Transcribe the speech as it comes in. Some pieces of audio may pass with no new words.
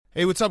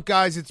Hey, what's up,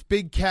 guys? It's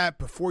Big Cat.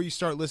 Before you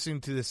start listening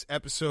to this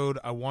episode,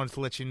 I wanted to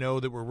let you know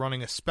that we're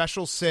running a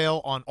special sale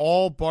on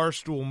all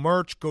Barstool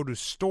merch. Go to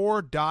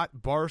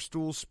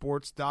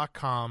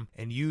store.barstoolsports.com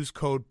and use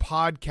code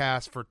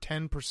PODCAST for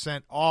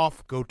 10%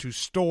 off. Go to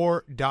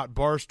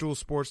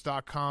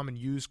store.barstoolsports.com and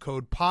use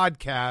code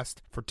PODCAST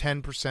for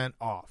 10%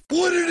 off.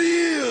 What it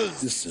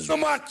is, this is the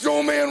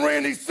Macho Man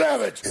Randy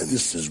Savage, and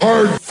this is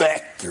Hard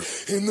Factor,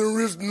 and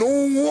there is no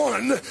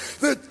one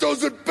that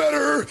does it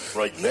better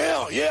right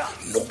now. Yeah,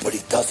 nobody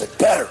does it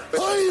better.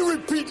 I ain't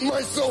repeating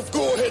myself.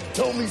 Go ahead,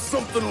 tell me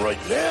something right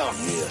now.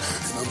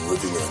 Yeah, and I'm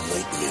living a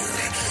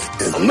nightmare,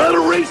 and I'm not a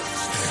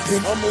racist,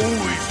 and I'm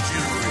always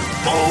jittery.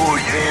 Oh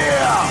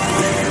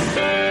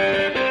yeah.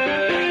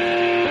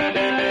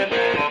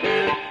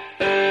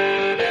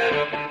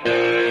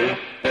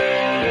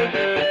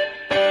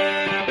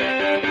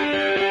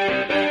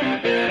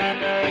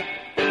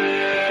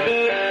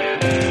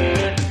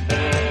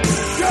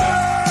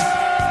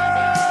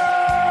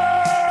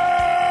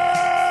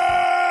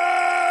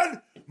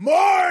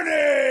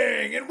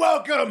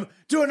 Welcome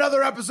to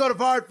another episode of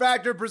Hard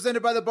Factor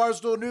presented by the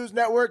Barstool News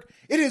Network.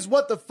 It is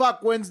What the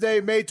Fuck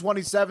Wednesday, May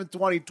 27th,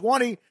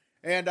 2020.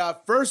 And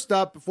first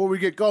up, before we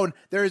get going,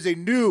 there is a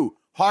new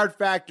Hard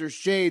Factor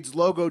Shades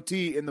logo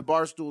tee in the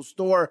Barstool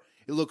store.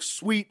 It looks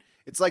sweet.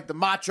 It's like the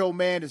Macho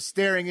Man is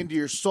staring into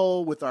your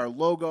soul with our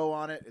logo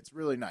on it. It's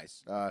really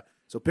nice.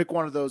 So pick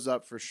one of those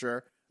up for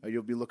sure.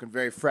 You'll be looking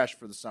very fresh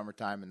for the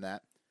summertime in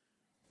that.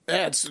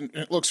 Yeah,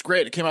 it looks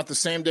great. It came out the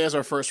same day as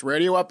our first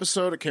radio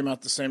episode. It came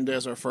out the same day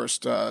as our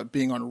first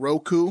being on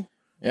Roku.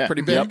 Yeah,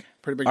 pretty big. Yep.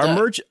 Pretty big.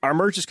 Our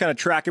merch is kind of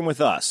tracking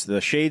with us. The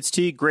Shades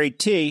tee, great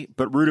tee,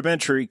 but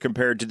rudimentary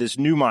compared to this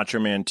new Macho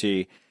Man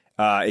tee.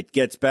 It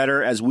gets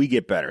better as we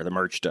get better. The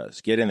merch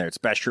does. Get in there. It's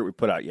the best shirt we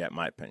put out yet, in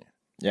my opinion.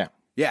 Yeah.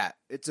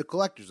 It's a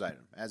collector's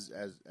item, as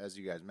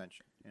you guys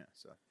mentioned. Yeah.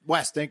 So,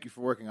 Wes, thank you for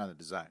working on the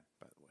design.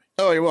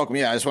 Oh, you're welcome.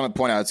 Yeah, I just want to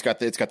point out it's got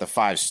the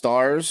 5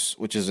 stars,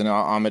 which is an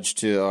homage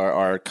to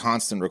our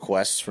constant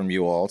requests from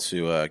you all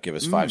to give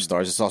us 5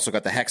 stars. It's also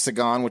got the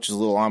hexagon, which is a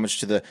little homage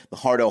to the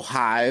Hardo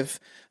hive,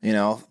 you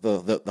know,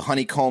 the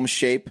honeycomb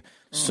shape.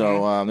 Mm-hmm.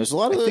 So there's a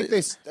lot of. I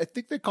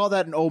think they call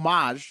that an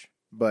homage.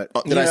 But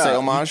did I say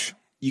homage?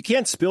 You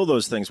can't spill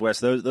those things, Wes.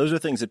 Those are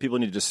things that people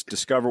need to just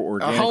discover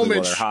organically while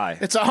they're high.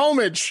 It's a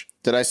homage.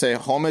 Did I say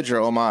homage or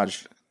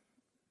homage?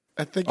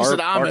 I think you said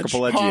homage.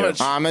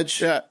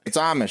 Homage? Yeah. It's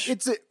Amish.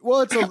 It's a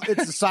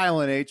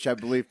silent H, I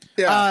believe.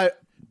 Yeah.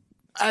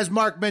 As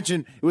Mark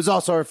mentioned, it was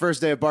also our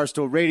first day of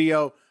Barstool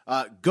Radio.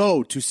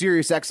 Go to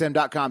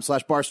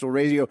SiriusXM.com/Barstool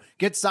Radio.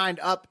 Get signed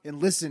up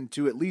and listen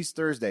to at least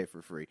Thursday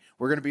for free.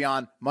 We're going to be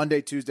on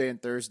Monday, Tuesday,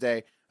 and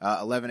Thursday,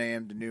 11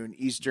 a.m. to noon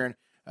Eastern,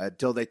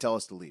 until they tell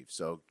us to leave.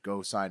 So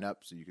go sign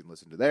up so you can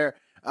listen to there.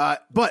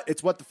 But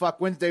it's What the Fuck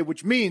Wednesday,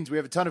 which means we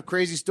have a ton of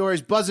crazy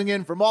stories buzzing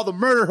in from all the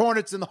murder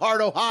hornets in the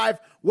Hardo hive.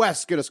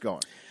 Wes, get us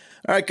going.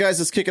 All right, guys,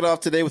 let's kick it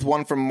off today with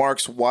one from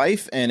Mark's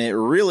wife, and it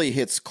really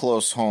hits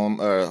close to home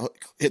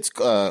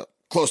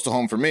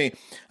for me,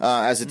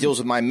 as it deals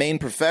with my main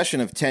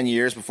profession of 10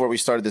 years before we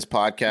started this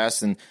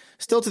podcast, and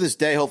still to this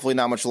day, hopefully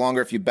not much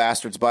longer if you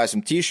bastards buy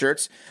some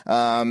T-shirts,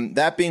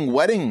 that being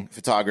wedding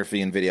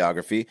photography and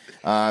videography.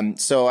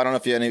 So I don't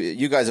know if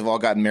you guys have all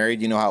gotten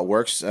married. You know how it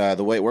works.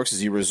 The way it works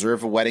is you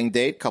reserve a wedding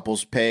date.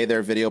 Couples pay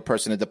their video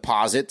person a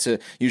deposit to,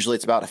 usually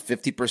it's about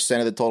 50%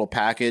 of the total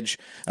package.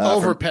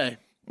 Overpay.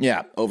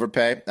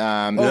 Overpay.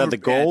 The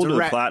gold or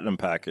the platinum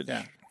package?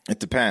 Yeah. It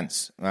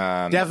depends.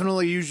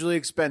 Definitely usually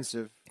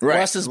expensive. Right.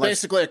 Wes is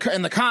basically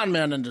in the con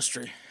man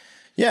industry.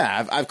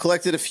 Yeah, I've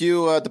collected a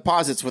few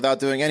deposits without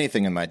doing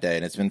anything in my day,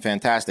 and it's been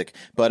fantastic.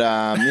 But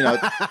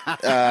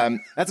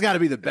that's got to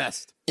be the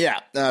best. Yeah,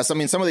 so I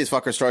mean, some of these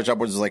fuckers charge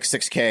upwards of like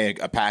 $6,000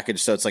 a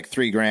package, so it's like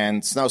 $3,000.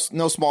 It's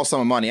no small sum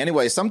of money.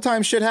 Anyway,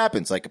 sometimes shit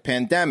happens, like a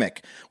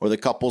pandemic, or the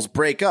couples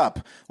break up,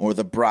 or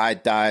the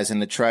bride dies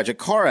in a tragic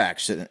car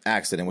accident,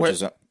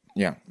 which what?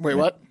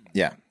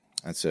 Yeah,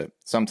 that's it.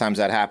 Sometimes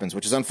that happens,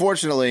 which is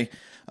unfortunately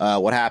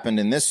what happened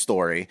in this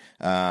story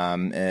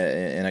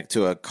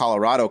to a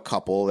Colorado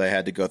couple. They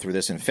had to go through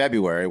this in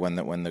February when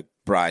the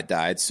bride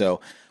died. So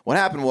what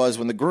happened was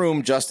when the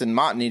groom, Justin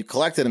Montney,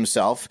 collected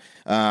himself,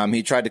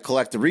 he tried to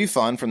collect a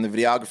refund from the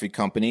videography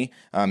company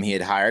he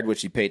had hired,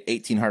 which he paid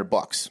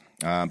 $1,800.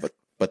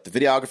 But the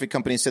videography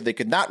company said they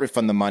could not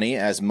refund the money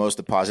as most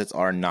deposits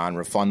are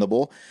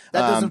non-refundable.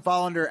 That doesn't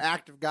fall under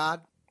act of God?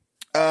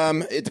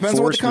 It depends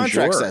on what the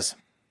contract says.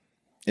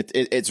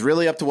 It's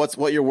really up to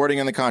what you're wording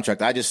in the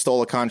contract. I just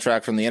stole a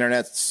contract from the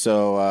internet,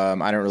 so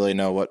I don't really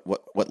know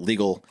what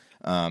legal.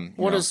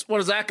 What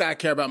does that guy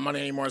care about money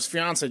anymore? His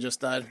fiance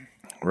just died.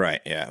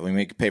 Right. Yeah. We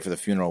may pay for the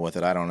funeral with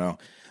it. I don't know.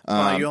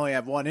 Well, you only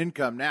have one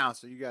income now,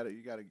 so you got to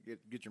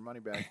get your money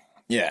back.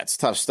 Yeah, it's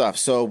tough stuff.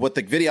 So what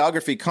the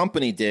videography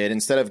company did,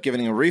 instead of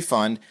giving a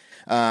refund,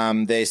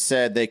 they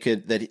said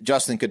that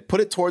Justin could put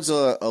it towards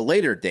a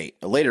later date,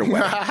 a later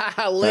wedding.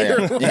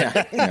 Later. Yeah.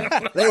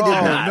 They did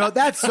not. No,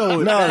 that's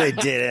so. No, they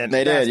didn't.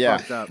 They did,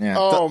 yeah. Yeah.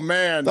 Oh,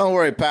 man. Don't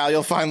worry, pal.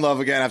 You'll find love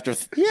again after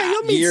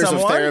you'll meet years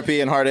someone. of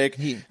therapy and heartache.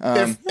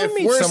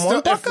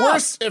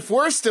 If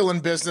we're still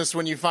in business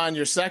when you find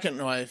your second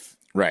wife,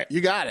 Right.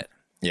 you got it.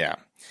 Yeah.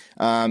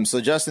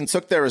 So Justin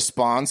took their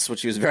response,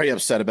 which he was very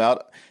upset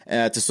about,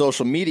 to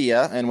social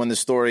media. And when the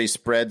story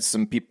spread,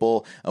 some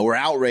people were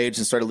outraged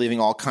and started leaving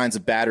all kinds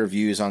of bad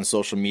reviews on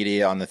social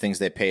media on the things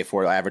they pay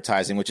for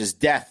advertising, which is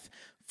death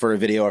for a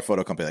video or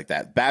photo company like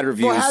that. Bad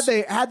reviews.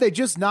 Well, had they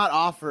just not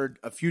offered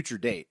a future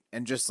date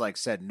and just like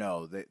said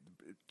no, it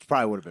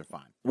probably would have been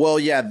fine. Well,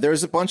 yeah,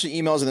 there's a bunch of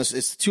emails, and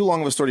it's too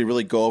long of a story to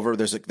really go over.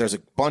 There's a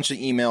bunch of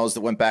emails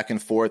that went back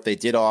and forth. They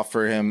did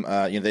offer him,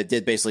 they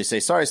did basically say,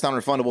 sorry, it's not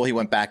refundable. He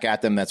went back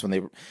at them. That's when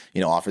they,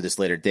 offered this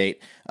later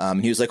date.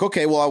 He was like,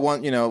 okay, well, I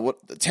want,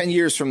 10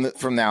 years from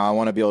now, I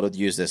want to be able to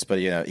use this.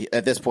 But,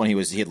 at this point,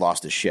 he had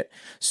lost his shit.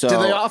 So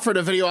did they offer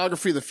to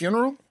videography the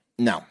funeral?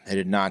 No, they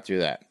did not do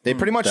that. They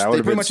pretty much, That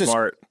would have been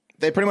smart.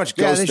 They pretty much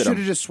Yeah, they ghosted should him.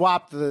 have just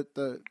swapped the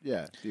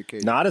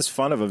occasion. Not as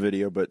fun of a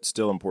video, but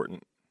still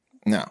important.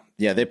 No,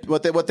 yeah,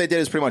 what they did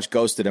is pretty much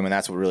ghosted him, and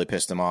that's what really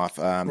pissed him off.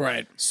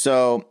 Right.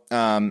 So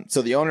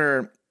the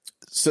owner,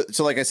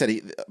 so like I said,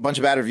 a bunch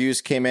of bad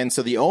reviews came in.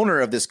 So the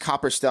owner of this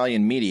Copper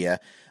Stallion Media,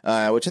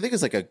 which I think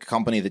is like a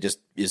company that just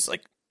is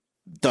like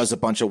does a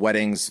bunch of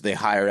weddings. They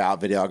hire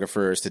out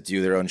videographers to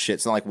do their own shit.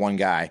 It's not like one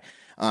guy.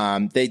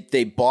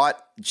 They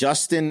bought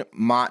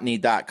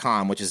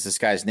JustinMotney.com, which is this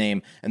guy's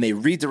name, and they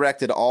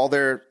redirected all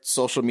their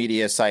social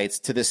media sites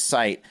to this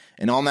site.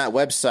 And on that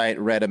website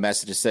read a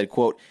message that said,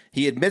 quote,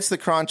 he admits the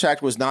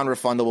contract was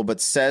non-refundable, but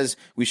says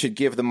we should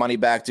give the money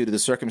back due to the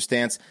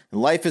circumstance.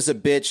 Life is a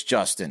bitch,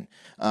 Justin.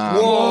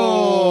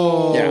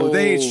 Whoa! Yeah.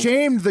 They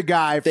shamed the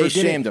guy for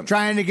shamed him.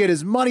 trying to get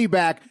his money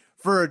back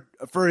for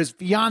his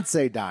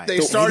fiance dying. They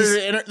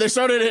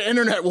started an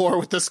internet war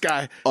with this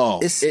guy.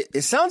 Oh,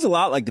 It sounds a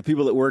lot like the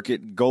people that work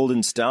at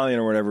Golden Stallion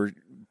or whatever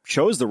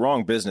chose the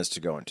wrong business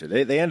to go into.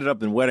 They ended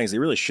up in weddings. They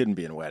really shouldn't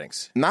be in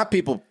weddings. not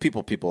people,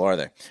 are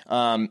they?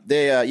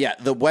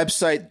 The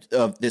website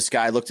of this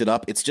guy looked it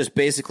up. It's just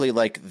basically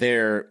like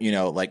their,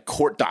 like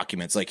court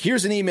documents. Like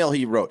here's an email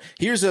he wrote.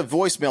 Here's a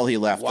voicemail he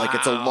left. Like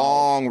it's a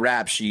long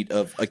rap sheet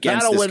of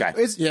against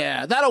this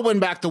guy. That'll win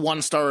back the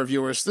 1-star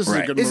reviewers. This is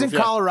a good move. Isn't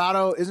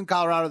Colorado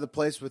the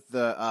place with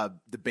the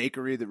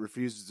bakery that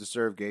refuses to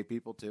serve gay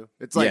people too?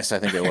 It's like, Yes, I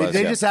think it was.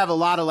 They yeah. just have a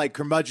lot of like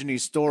curmudgeon-y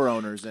store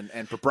owners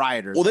and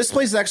proprietors. Well, this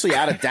place is actually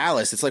out of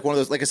Dallas. It's like one of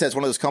those, like I said, it's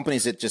one of those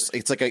companies that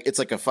it's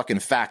like a fucking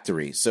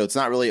factory. So it's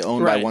not really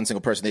owned by one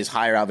single person. They just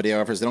hire out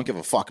videographers. They don't give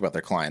a fuck about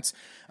their clients.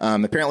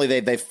 Apparently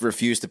they've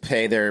refused to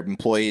pay their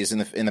employees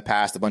in the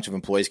past. A bunch of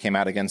employees came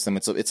out against them.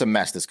 It's a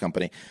mess, this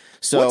company.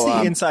 So what's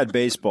the inside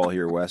baseball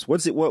here, Wes?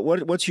 What's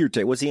your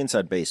take? What's the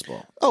inside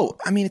baseball? Oh,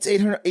 I mean, it's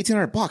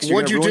 $1,800.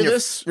 Would you do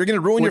this? You're going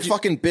to ruin your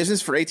fucking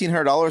business for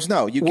 $1,800?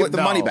 No, you give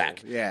the money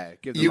back. Yeah,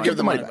 give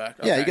the money back.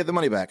 Yeah, you get the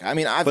money back. I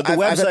mean, but the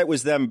website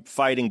was them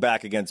fighting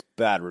back against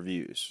bad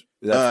reviews.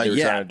 That's what they were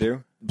trying to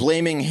do?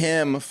 Blaming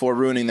him for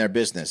ruining their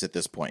business at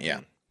this point, yeah.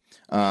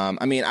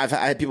 I mean, I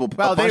had people.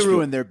 Well, they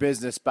ruined their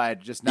business by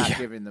just not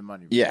giving them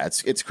money. Yeah,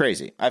 it's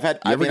crazy. I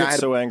get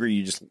so angry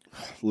you just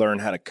learn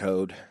how to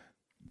code.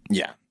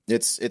 Yeah,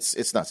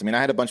 it's nuts. I mean,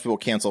 I had a bunch of people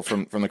cancel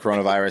from the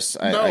coronavirus.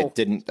 I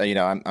didn't.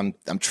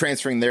 I'm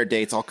transferring their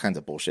dates. All kinds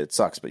of bullshit. It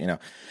sucks, but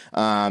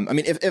I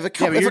mean, if a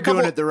couple, you're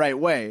doing it the right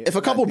way. If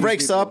a couple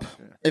breaks up,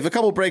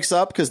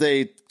 because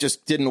they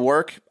just didn't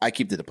work, I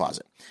keep the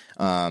deposit.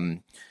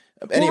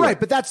 Anyway. Well, right,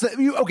 but that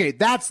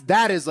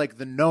is like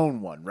the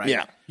known one, right?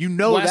 Yeah.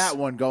 That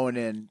one going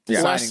in,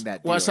 signing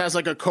that deal. Wes has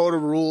like a code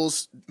of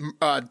rules.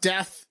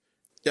 Death,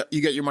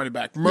 you get your money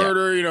back.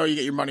 Murder, you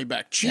get your money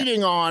back.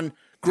 Cheating on,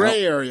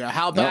 gray area.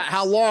 How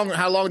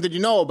long did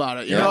you know about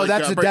it?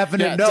 That's a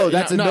definite no.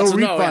 That's a no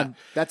refund.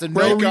 That's a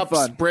no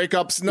refund.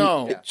 Breakups,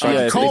 no.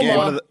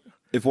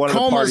 If one of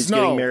the parties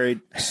getting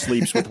married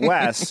sleeps with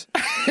Wes,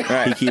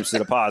 he keeps the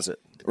deposit.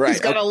 Right.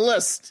 He's got a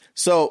list.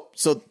 So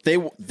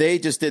they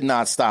just did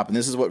not stop, and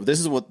this is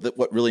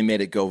what really made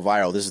it go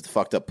viral. This is the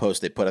fucked up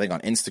post they put, I think, on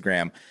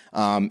Instagram.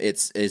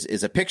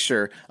 It's a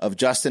picture of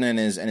Justin and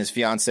his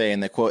fiance,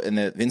 and the quote in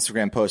the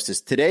Instagram post is,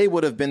 "Today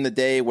would have been the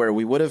day where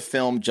we would have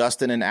filmed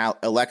Justin and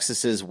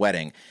Alexis's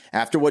wedding.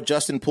 After what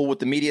Justin pulled with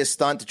the media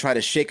stunt to try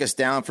to shake us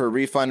down for a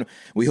refund,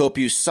 we hope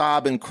you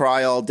sob and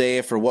cry all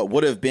day for what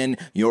would have been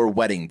your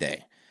wedding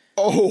day."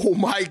 Oh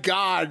my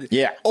God!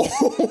 Yeah.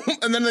 Oh,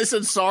 and then they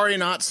said, "Sorry,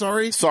 not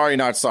sorry." Sorry,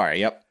 not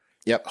sorry. Yep.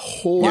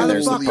 Why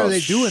the fuck are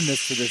they doing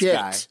this to this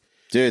guy?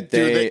 Dude,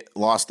 they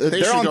lost.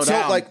 They're on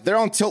tilt they're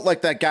on tilt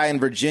like that guy in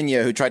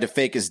Virginia who tried to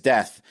fake his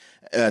death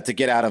to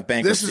get out of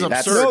bankruptcy. This is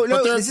absurd.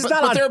 This is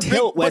not on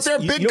tilt. But they're a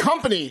big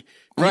company.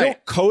 You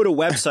don't code a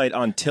website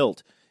on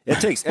tilt.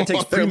 It takes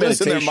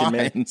premeditation,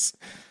 man.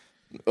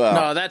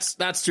 No,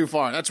 that's too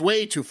far. That's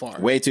way too far.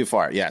 Way too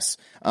far, yes.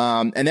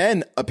 And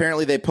then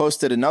apparently they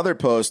posted another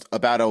post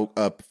about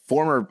a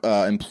former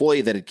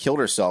employee that had killed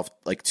herself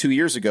like 2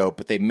 years ago,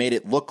 but they made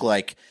it look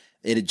like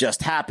it had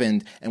just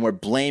happened and were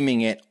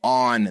blaming it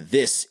on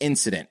this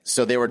incident.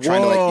 So they were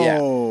trying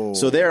to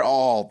So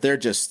they're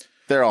just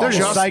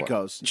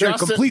psychos. They're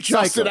complete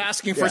Justin psychos.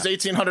 asking for his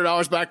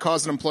 $1,800 back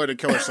caused an employee to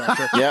kill herself.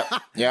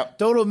 Yep.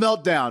 Total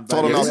meltdown.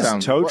 Total meltdown.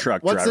 Tow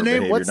truck What's the driver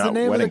name? behavior, What's the not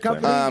name of the wedding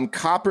company? planning.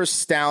 Copper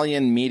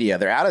Stallion Media.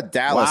 They're out of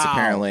Dallas, Wow.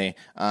 apparently.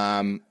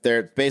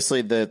 They're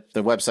basically the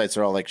websites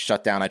are all like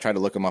shut down. I tried to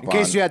look them up. In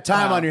case you had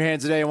time on your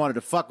hands today and wanted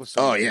to fuck with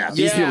someone. Oh yeah,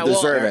 these people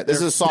deserve it. This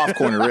is a soft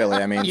corner, really.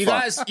 I mean, you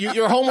guys,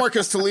 your homework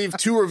is to leave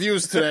 2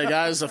 reviews today,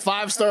 guys. A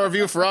 5-star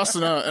review for us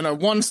and a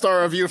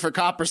 1-star review for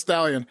Copper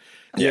Stallion.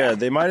 Yeah,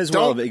 they might as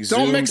well have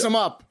exhumed. Don't mix them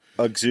up.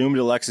 Exhumed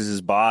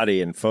Alexis's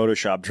body and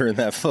photoshopped her in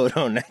that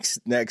photo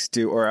next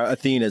to or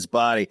Athena's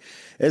body.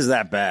 Is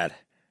that bad?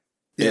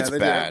 It's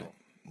bad.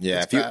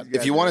 Yeah,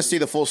 if you want to see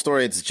the full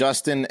story, it's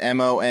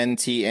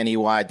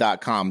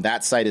JustinMontney.com.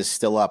 That site is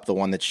still up, the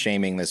one that's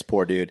shaming this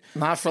poor dude.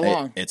 Not for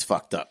long. It's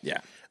fucked up,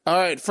 yeah. All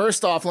right,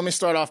 first off, let me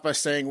start off by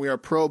saying we are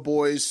pro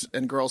boys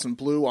and girls in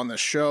blue on this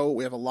show.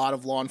 We have a lot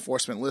of law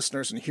enforcement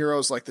listeners and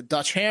heroes like the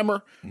Dutch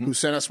Hammer, who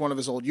sent us one of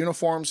his old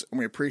uniforms, and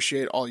we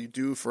appreciate all you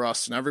do for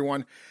us and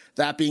everyone.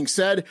 That being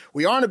said,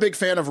 we aren't a big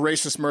fan of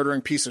racist,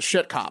 murdering piece of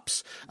shit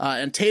cops.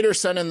 And Tater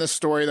sent in this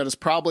story that is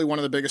probably one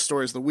of the biggest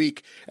stories of the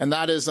week, and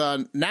that is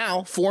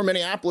now 4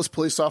 Minneapolis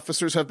police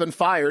officers have been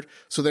fired,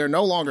 so they're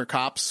no longer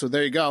cops, so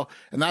there you go.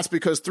 And that's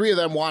because 3 of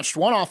them watched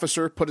one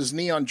officer put his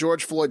knee on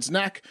George Floyd's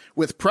neck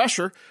with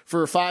pressure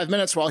for 5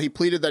 minutes while he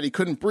pleaded that he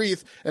couldn't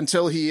breathe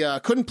until he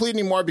couldn't plead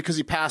anymore because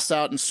he passed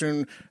out and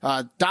soon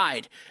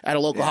died at a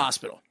local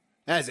hospital.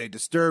 That is a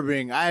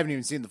disturbing. I haven't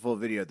even seen the full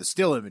video. The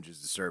still image is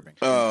disturbing.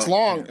 It's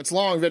long. It's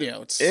long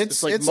video. It's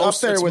like it's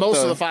most, up there it's with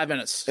most of the 5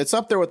 minutes. It's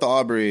up there with the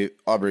Aubrey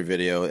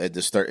video in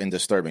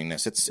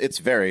disturbingness. It's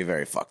very,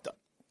 very fucked up.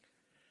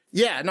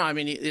 Yeah, no, I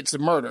mean, it's a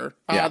murder.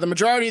 The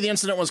majority of the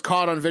incident was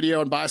caught on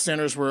video, and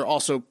bystanders were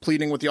also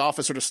pleading with the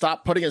officer to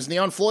stop putting his knee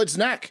on Floyd's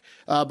neck.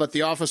 But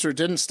the officer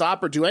didn't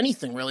stop or do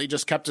anything, really. He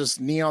just kept his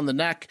knee on the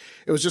neck.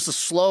 It was just a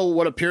slow,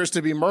 what appears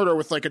to be murder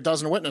with like a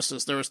dozen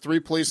witnesses. There was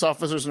 3 police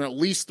officers and at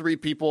least 3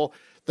 people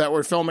that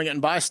were filming it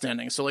and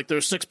bystanding. So, like,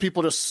 there's 6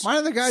 people just Why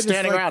did the guy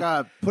standing just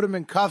around. put him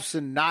in cuffs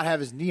and not have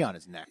his knee on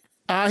his neck?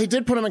 He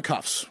did put him in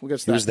cuffs. We'll get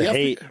to that. It was the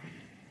hate.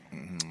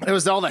 It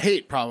was all the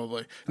hate,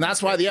 probably. And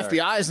that's why the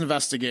FBI is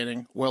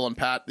investigating Will and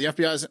Pat. The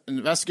FBI is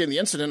investigating the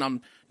incident.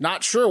 I'm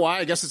not sure why.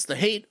 I guess it's the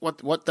hate.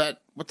 What are they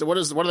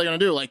going to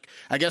do? Like,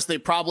 I guess they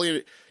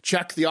probably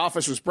check the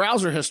officer's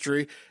browser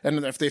history.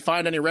 And if they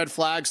find any red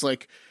flags,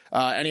 like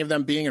any of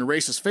them being in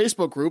racist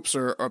Facebook groups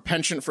or a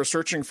penchant for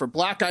searching for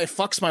black guy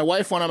fucks my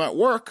wife when I'm at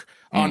work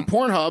on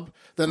Pornhub,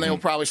 then they'll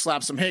probably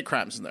slap some hate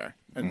crimes in there.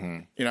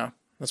 And,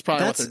 that's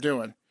probably what they're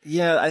doing.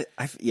 Yeah,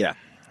 I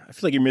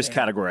feel like you're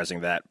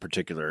miscategorizing that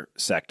particular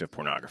sect of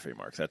pornography,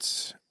 Mark.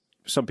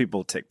 Some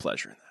people take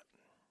pleasure in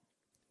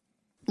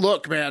that.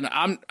 Look, man,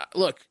 I'm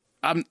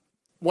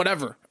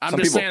whatever. I'm Some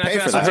just people saying pay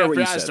that's for what that.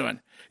 the FBI is doing.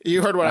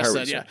 You heard what I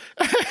said, yeah.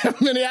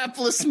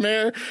 Minneapolis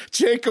Mayor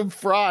Jacob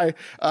Fry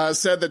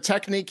said the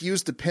technique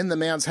used to pin the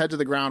man's head to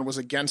the ground was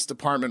against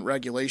department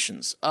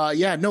regulations.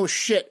 Yeah, no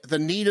shit. The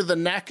knee to the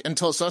neck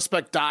until a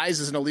suspect dies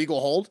is an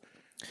illegal hold.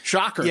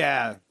 Shocker.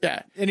 Yeah.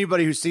 Yeah.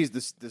 Anybody who sees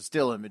the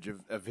still image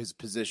of his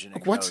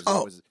positioning What's-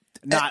 knows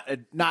it was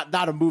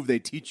not a move they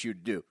teach you to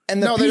do.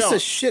 And the No, they piece don't.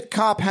 of shit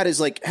cop had his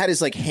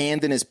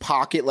hand in his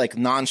pocket, like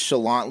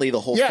nonchalantly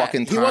the whole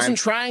fucking time. He wasn't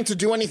trying to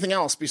do anything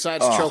else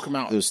besides choke him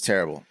out. It was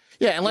terrible.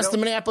 Yeah, unless the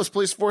Minneapolis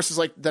Police Force is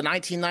like the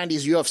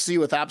 1990s UFC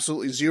with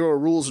absolutely 0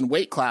 rules and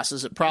weight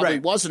classes, it probably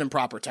Right. was an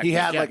improper technique. He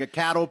had yeah. like a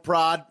cattle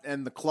prod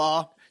and the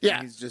claw. Yeah.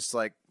 And he's just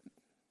like,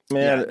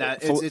 Man,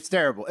 it's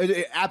terrible.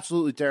 It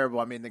absolutely terrible.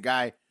 I mean, the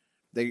guy,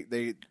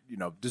 they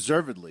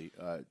deservedly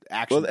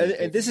action. well,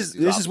 and this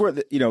is where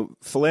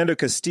Philando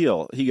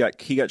Castile he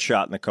got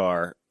shot in the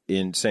car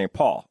in St.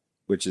 Paul,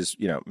 which is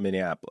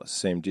Minneapolis,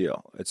 same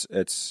deal.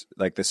 It's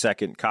like the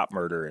second cop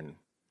murder in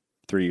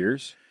 3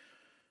 years.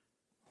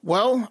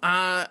 Well,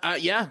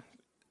 yeah.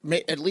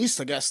 At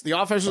least, I guess. The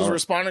officers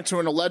responded to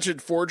an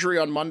alleged forgery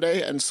on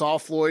Monday and saw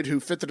Floyd,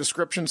 who fit the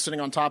description, sitting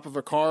on top of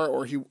a car,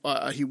 or he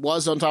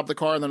was on top of the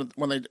car. And then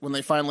when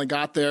they finally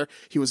got there,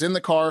 he was in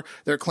the car.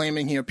 They're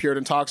claiming he appeared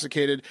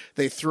intoxicated.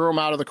 They threw him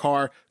out of the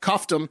car,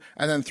 cuffed him,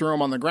 and then threw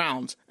him on the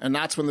ground. And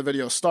that's when the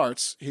video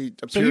starts. He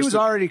was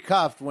already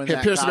cuffed when He that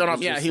appears to cop be on.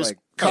 was Yeah, just, he was like,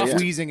 cuffed.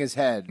 squeezing his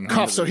head.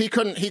 Cuffed, so he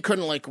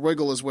couldn't like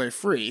wiggle his way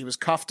free. He was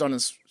cuffed on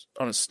his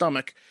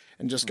stomach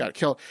and just got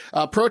killed.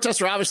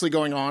 Protests are obviously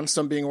going on,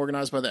 some being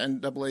organized by the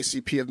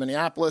NAACP of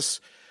Minneapolis.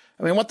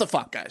 I mean, what the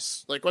fuck,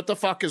 guys? Like, what the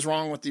fuck is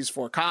wrong with these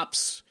 4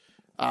 cops?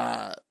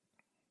 What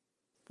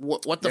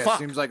the fuck?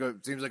 Seems like a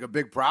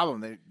big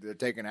problem. They're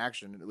taking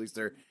action. At least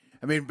they're.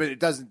 I mean, but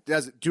it doesn't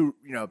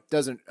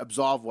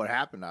absolve what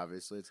happened.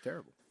 Obviously, it's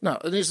terrible. No,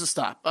 it needs to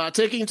stop.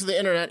 Taking to the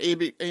internet,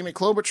 Amy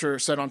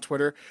Klobuchar said on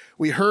Twitter,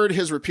 "We heard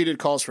his repeated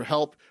calls for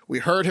help. We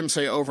heard him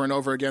say over and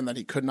over again that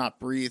he could not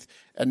breathe.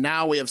 And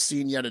now we have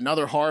seen yet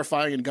another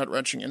horrifying and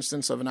gut-wrenching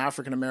instance of an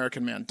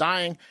African-American man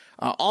dying.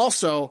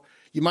 Also,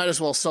 you might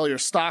as well sell your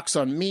stocks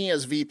on me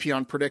as VP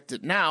on Predict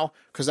It Now,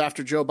 because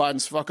after Joe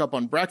Biden's fuck up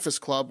on Breakfast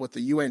Club with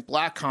the 'you ain't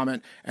black'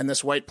 comment and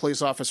this white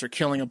police officer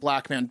killing a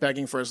black man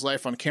begging for his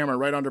life on camera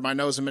right under my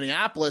nose in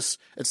Minneapolis,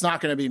 it's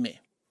not going to be me."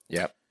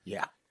 Yep.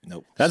 Yeah.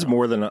 Nope. That's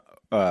more than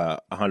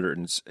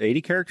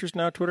 180 characters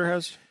now Twitter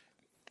has.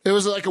 It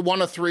was like a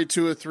 1 of 3,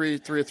 2 of 3,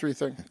 3 of 3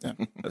 thing. Yeah.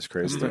 That's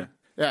crazy.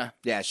 Yeah.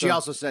 Yeah. She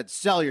also said,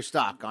 "Sell your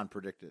stock on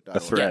Predicted." A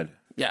thread.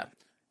 Yeah.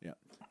 Yeah.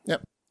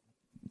 Yep.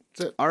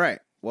 That's it. All right.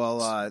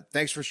 Well,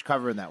 thanks for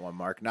covering that one,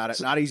 Mark.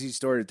 Not easy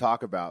story to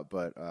talk about,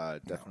 but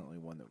definitely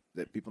one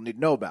that people need to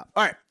know about.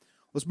 All right.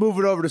 Let's move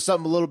it over to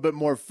something a little bit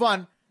more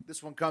fun.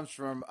 This one comes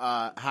from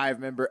Hive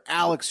member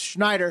Alex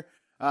Schneider.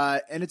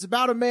 And it's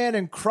about a man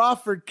in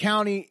Crawford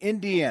County,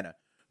 Indiana,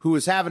 who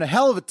was having a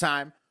hell of a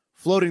time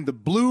floating the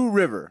Blue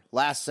River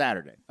last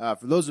Saturday. For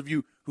those of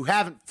you who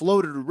haven't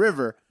floated a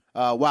river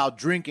while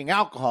drinking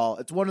alcohol,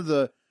 it's one of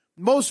the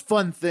most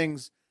fun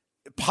things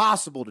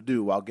possible to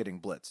do while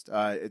getting blitzed.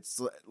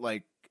 It's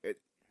like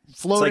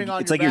floating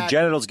on it's your like your back.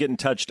 genitals getting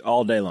touched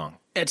all day long.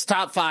 It's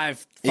top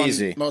 5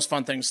 Easy. most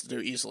fun things to do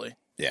easily.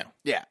 Yeah.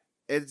 Yeah.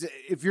 It's,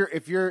 if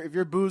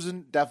you're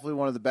boozing, definitely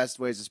one of the best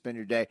ways to spend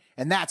your day,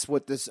 and that's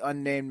what this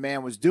unnamed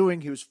man was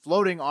doing. He was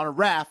floating on a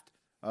raft,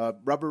 a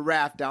rubber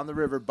raft down the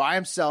river by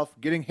himself,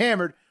 getting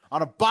hammered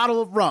on a bottle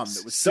of rum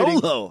that was sitting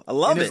Solo. I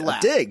love in his it.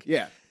 lap. Dig.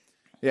 Yeah,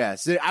 yeah.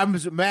 So I'm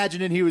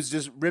imagining he was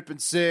just ripping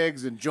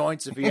cigs and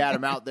joints if he had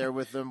him out there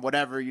with him.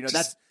 Whatever,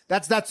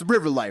 that's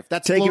river life.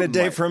 That's Taking a floating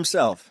day life. for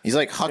himself. He's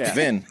like Huck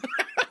Finn.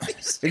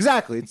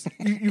 Exactly. It's,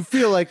 you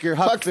feel like you're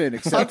Huck Finn,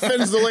 except Huck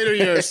Finn's the later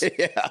years.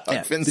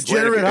 Huck Finn's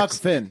degenerate later Huck years.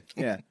 Finn.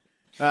 Yeah,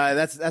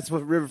 that's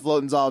what river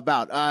floating's all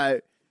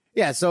about.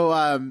 Yeah.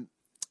 So,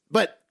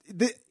 but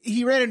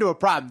he ran into a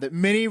problem that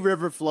many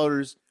river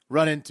floaters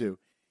run into,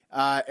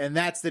 and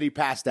that's that he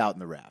passed out in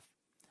the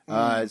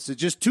raft. So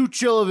just too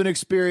chill of an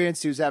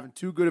experience. He was having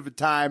too good of a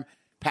time.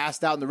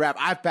 Passed out in the raft.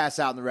 I've passed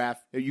out in the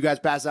raft. You guys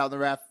passed out in the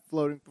raft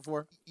floating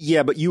before?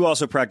 Yeah, but you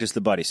also practice the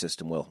buddy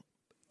system, Will.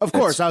 Of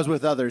course, I was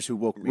with others who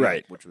woke me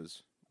Right. up, which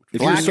was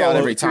If you're, Blackout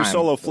every if you're a time.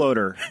 solo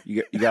floater,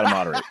 you got to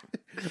moderate.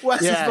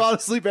 Wes Yeah. has fallen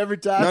asleep every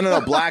time.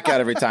 No, blackout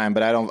every time,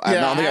 but I don't think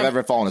I've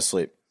ever fallen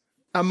asleep.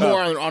 I'm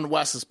more on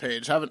Wes's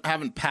page.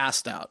 Haven't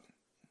passed out.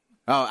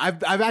 Oh,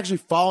 I've actually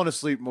fallen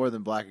asleep more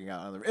than blacking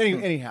out on the river.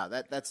 Anyhow,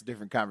 that's a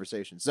different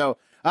conversation. So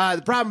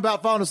the problem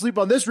about falling asleep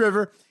on this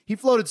river, he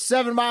floated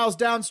 7 miles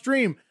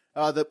downstream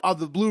of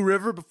the Blue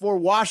River before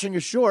washing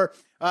ashore,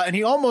 and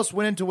he almost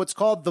went into what's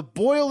called the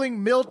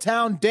Boiling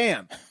Milltown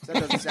Dam. That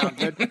doesn't sound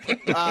good.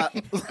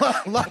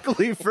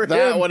 Luckily for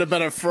That him, would have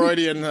been a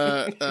Freudian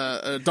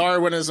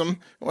Darwinism.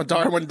 What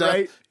Darwin did.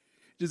 right?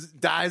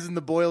 Just dies in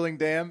the boiling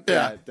dam.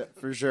 Yeah.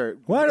 For sure.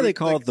 Why do they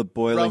call it the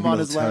Boiling rum on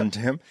his Milltown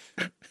lap.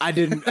 Dam? I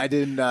didn't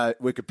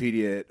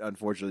Wikipedia it,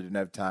 unfortunately, didn't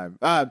have time.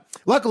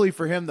 Luckily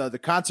for him, though, the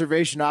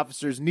conservation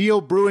officers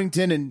Neil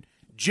Brewington and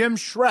Jim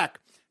Schreck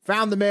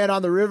found the man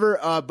on the river,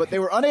 but they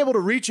were unable to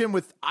reach him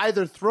with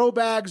either throw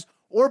bags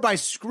or by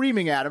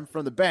screaming at him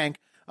from the bank.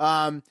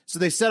 So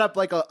they set up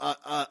like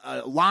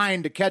a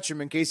line to catch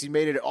him in case he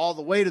made it all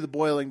the way to the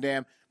boiling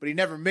dam, but he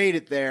never made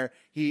it there.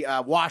 He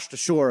washed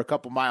ashore a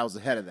couple miles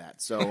ahead of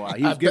that. So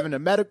he was given a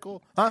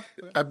medical. Huh?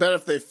 I bet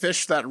if they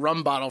fished that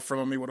rum bottle from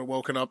him, he would have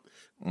woken up.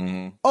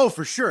 Oh,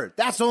 for sure.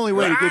 That's the only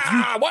way to get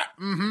you. What?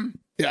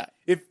 Yeah.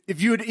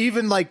 If you had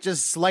even like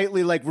just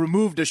slightly like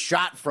removed a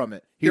shot from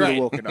it, he would have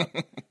Right. woken up.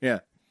 Yeah.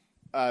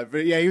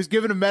 But yeah, he was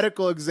given a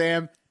medical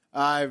exam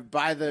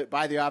by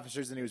the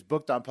officers, and he was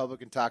booked on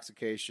public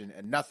intoxication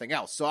and nothing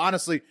else. So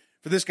honestly,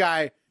 for this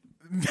guy,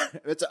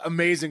 it's an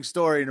amazing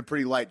story and a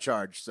pretty light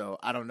charge. So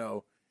I don't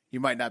know. He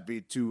might not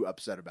be too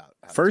upset about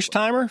it. First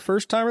timer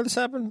this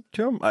happened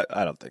to him?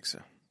 I don't think so.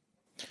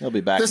 He'll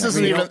be back. This next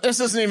isn't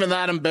week. even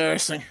that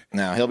embarrassing.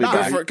 No, he'll be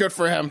back. Good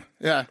for him.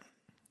 Yeah.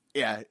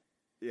 Yeah.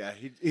 Yeah.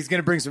 He's going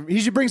to bring some. He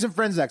should bring some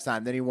friends next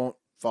time. Then he won't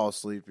fall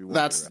asleep. He won't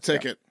That's get the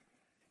arrested. ticket.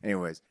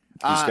 Anyways.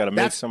 He's got to make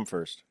that's- some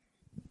first.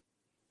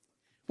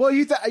 Well,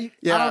 I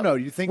don't know.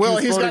 You think Well,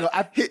 he was he's floating-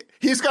 got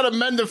he's got to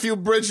mend a few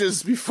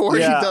bridges before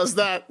Yeah. he does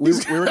that. We were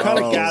kind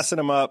of Oh. gassing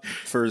him up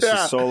for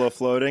Yeah. solo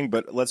floating,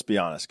 but let's be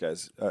honest,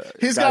 guys.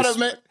 He's got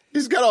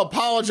to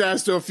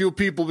apologize to a few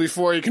people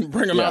before he can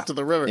bring them Yeah. out to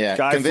the river. Yeah,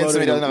 Guy convince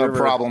him he floating doesn't have a river.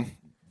 problem.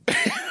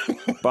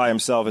 by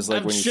himself is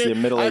like when you see a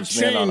middle-aged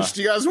I've man on a changed.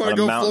 You guys want on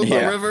to a go mountain.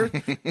 float Yeah. the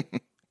river?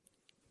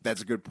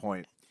 That's a good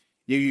point.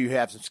 You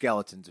have some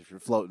skeletons if you're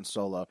floating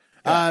solo.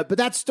 But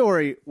that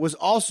story was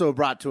also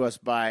brought to us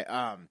by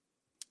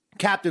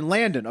Captain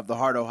Landon of the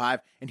Hardo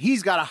Hive, and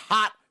he's got a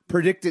hot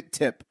predicted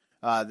tip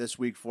this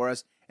week for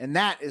us, and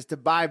that is to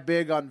buy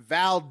big on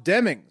Val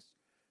Demings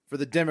for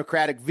the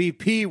Democratic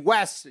VP.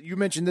 Wes, you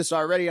mentioned this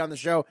already on the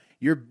show.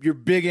 You're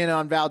big in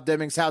on Val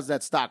Demings. How's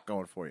that stock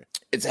going for you?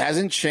 It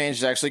hasn't changed.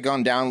 It's actually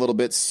gone down a little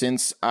bit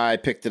since I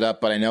picked it up,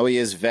 but I know he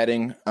is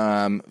vetting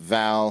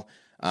Val.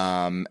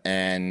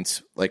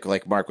 And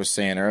like Mark was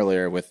saying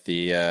earlier with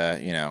the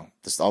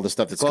all the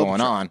stuff that's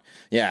going on.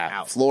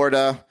 Yeah,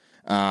 Florida.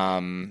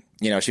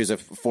 She was a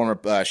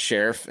former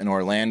sheriff in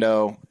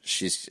Orlando.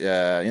 She's she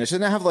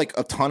doesn't have like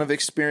a ton of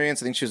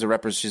experience. I think she's a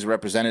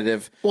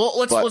representative. Well,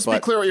 let's be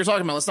clear what you're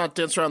talking about. Let's not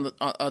dance around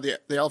the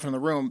elephant in the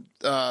room.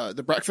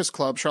 The Breakfast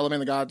Club, Charlamagne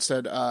the God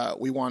said,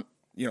 we want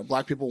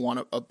black people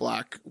want a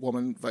black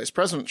woman vice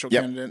presidential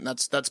candidate, and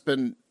that's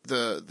been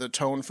the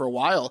tone for a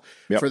while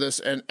for this.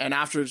 And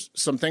after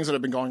some things that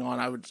have been going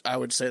on, I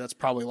would say that's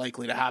probably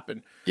likely to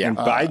happen. Yeah, and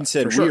Biden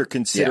said we are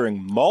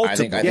considering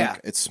multiple. I think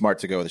it's smart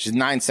to go with it. She's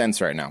 9 cents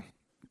right now.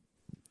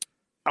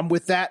 I'm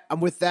with that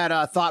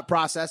thought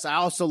process. I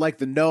also like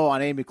the no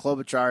on Amy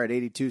Klobuchar at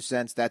 82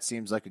 cents. That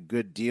seems like a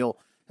good deal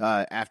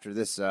after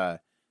this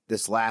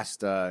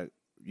last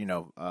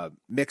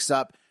mix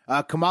up.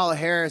 Kamala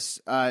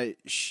Harris,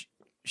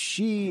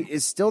 she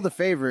is still the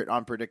favorite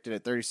on Predicted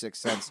at 36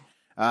 cents.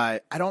 I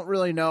don't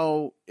really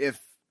know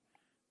if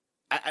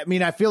I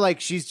mean I feel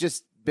like she's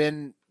just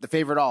been the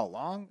favorite all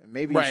along.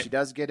 Maybe she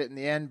does get it in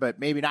the end, but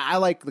maybe not. I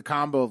like the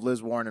combo of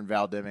Liz Warren and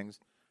Val Demings.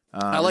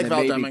 I like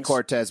Val maybe Demings.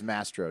 Cortez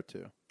Mastro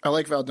too. I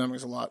like Val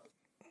Demings a lot.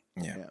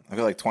 Yeah. I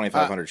feel like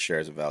 2,500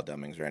 shares of Val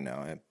Demings right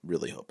now. I'm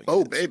really hoping.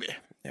 Oh, baby.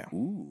 Yeah.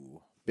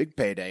 Ooh, big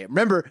payday.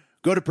 Remember,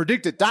 go to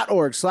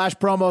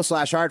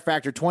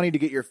predictit.org/promo/hardfactor20 to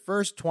get your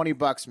first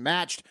 $20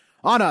 matched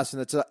on us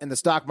in the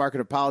stock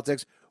market of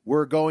politics.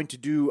 We're going to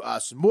do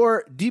some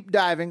more deep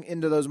diving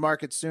into those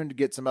markets soon to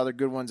get some other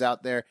good ones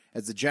out there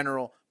as the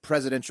general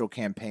presidential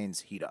campaigns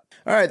heat up.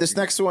 All right, this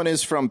next one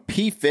is from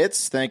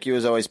P-Fits. Thank you,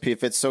 as always,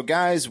 P-Fits. So,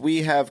 guys,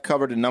 we have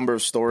covered a number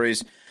of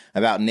stories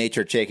about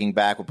nature taking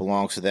back what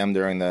belongs to them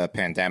during the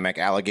pandemic.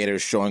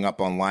 Alligators showing up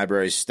on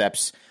library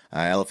steps,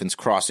 elephants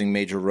crossing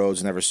major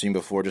roads never seen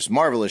before, just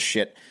marvelous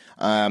shit.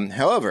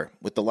 However,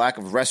 with the lack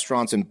of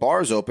restaurants and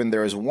bars open,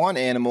 there is one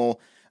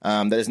animal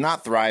that is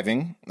not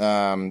thriving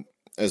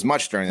as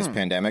much during this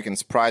pandemic, and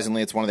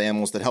surprisingly, it's one of the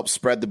animals that helped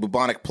spread the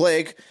bubonic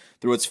plague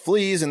through its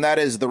fleas, and that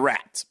is the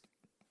rat.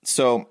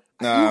 So,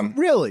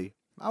 really?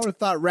 I would have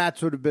thought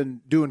rats would have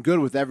been doing good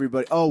with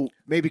everybody. Oh,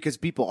 maybe because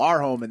people are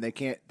home and they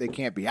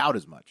can't be out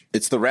as much.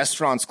 It's the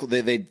restaurants.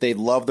 They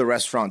love the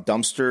restaurant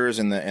dumpsters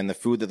and the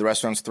food that the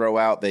restaurants throw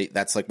out.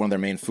 That's like one of their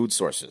main food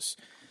sources.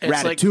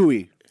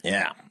 Ratatouille.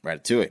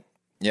 Ratatouille.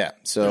 Yeah.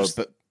 So,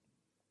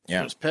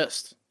 They're just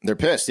pissed. They're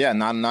pissed. Yeah,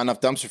 not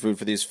enough dumpster food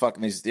for these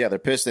fucking these. Yeah, they're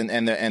pissed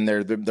and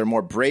they're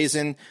more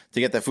brazen to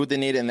get the food they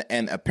need,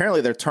 and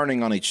apparently they're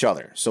turning on each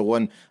other. So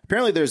when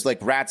apparently there's like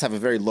rats have a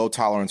very low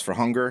tolerance for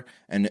hunger,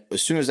 and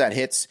as soon as that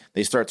hits,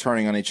 they start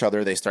turning on each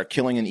other. They start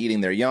killing and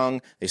eating their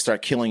young. They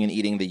start killing and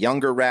eating the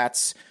younger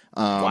rats.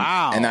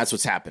 Wow, and that's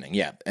what's happening.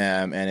 Yeah,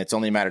 and it's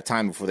only a matter of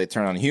time before they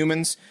turn on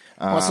humans.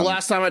 That's the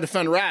last time I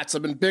defend rats.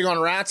 I've been big on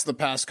rats the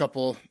past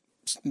couple.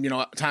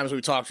 Times we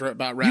talked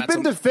about rats.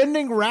 You've been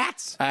defending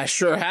rats? I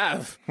sure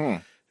have.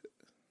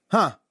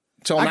 Huh.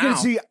 Till now.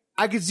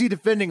 I can see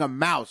defending a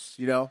mouse,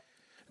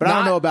 but I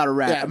don't know about a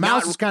rat. Yeah, a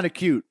mouse is kind of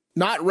cute.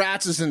 Not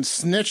rats as in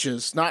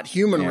snitches, not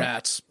human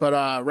rats,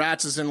 but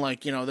rats as in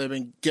like, they've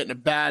been getting a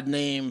bad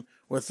name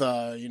with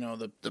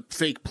the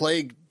fake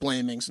plague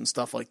blamings and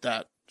stuff like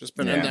that.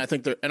 And I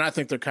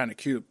think they're kind of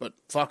cute, but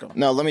fuck them.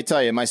 No, let me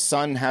tell you, my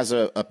son has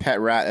a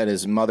pet rat at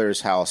his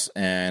mother's house,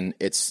 and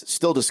it's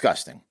still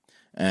disgusting.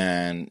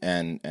 And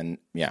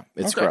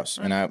it's gross.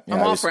 And I'm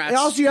off rats. And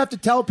also, you have to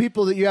tell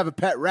people that you have a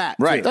pet rat.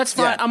 Right. Too. That's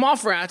fine. Yeah. I'm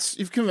off rats.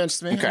 You've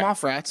convinced me. Okay. I'm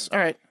off rats. All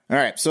right.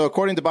 So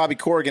according to Bobby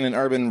Corrigan, an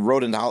urban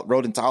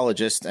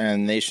rodentologist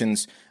and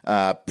nation's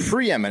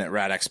preeminent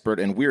rat expert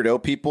and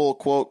weirdo, people,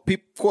 quote,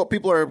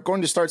 people are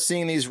going to start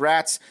seeing these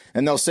rats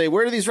and they'll say,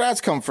 where do these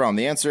rats come from?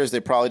 The answer is they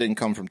probably didn't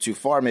come from too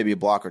far, maybe a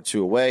block or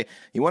two away.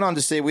 He went on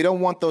to say, we don't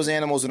want those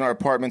animals in our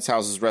apartments,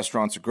 houses,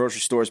 restaurants, or grocery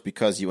stores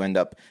because you end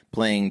up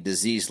playing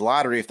disease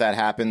lottery if that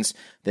happens.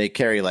 They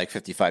carry like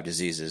 55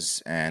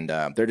 diseases and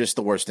they're just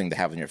the worst thing to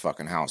have in your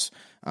fucking house.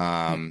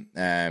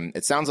 And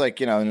it sounds like,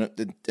 in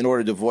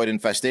order to avoid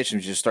infestation,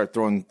 we just start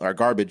throwing our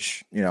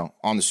garbage,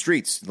 on the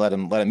streets, let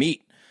them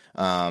eat,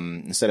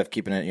 instead of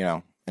keeping it,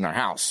 in our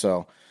house.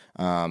 So,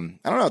 I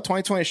don't know.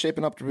 2020 is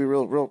shaping up to be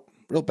real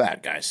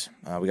bad, guys.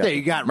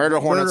 You got murder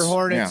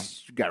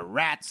hornets. Yeah. You got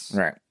rats.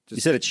 Right.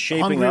 You said it's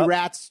shaping hungry up.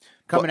 Rats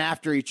coming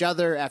after each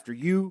other, after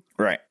you.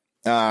 Right.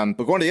 But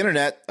going to the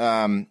internet,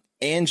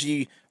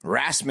 Angie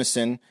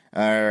Rasmussen,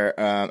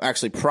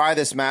 actually pry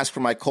this mask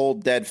from my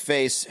cold, dead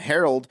face.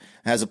 Harold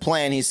has a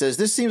plan. He says,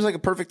 this seems like a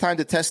perfect time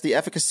to test the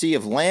efficacy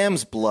of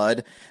lamb's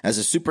blood as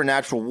a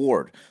supernatural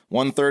ward.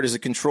 1/3 is a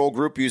control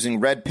group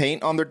using red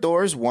paint on their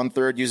doors.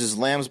 1/3 uses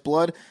lamb's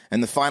blood,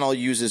 and the final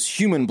uses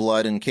human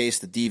blood in case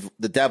the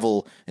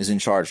devil is in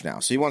charge now.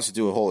 So he wants to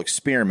do a whole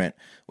experiment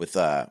with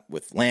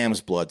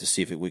lamb's blood to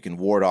see if we can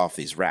ward off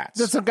these rats.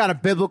 Is that some kind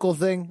of biblical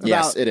thing?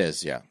 Yes, it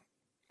is. Yeah.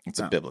 It's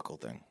a biblical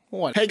thing.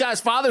 What? Hey guys,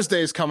 Father's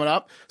Day is coming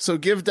up, so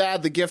give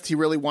Dad the gift he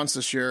really wants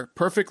this year: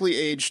 perfectly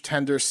aged,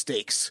 tender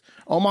steaks.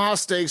 Omaha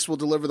Steaks will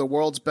deliver the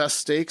world's best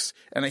steaks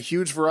and a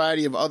huge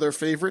variety of other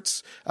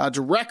favorites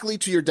directly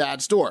to your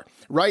dad's door.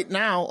 Right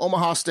now,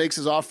 Omaha Steaks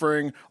is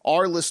offering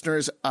our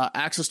listeners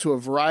access to a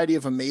variety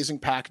of amazing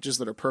packages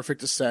that are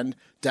perfect to send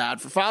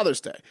Dad for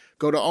Father's Day.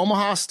 Go to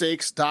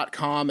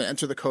omahasteaks.com and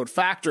enter the code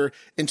FACTOR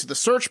into the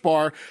search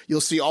bar. You'll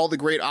see all the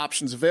great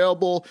options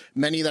available,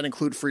 many that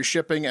include free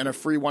shipping and a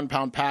free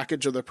 1-pound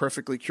package of the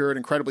perfectly cured,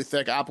 incredibly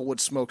thick Applewood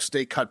smoked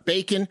steak cut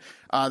bacon.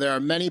 There are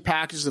many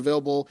packages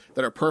available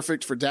that are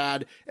perfect for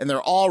Dad, and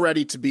they're all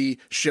ready to be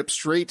shipped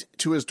straight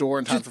to his door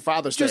in time for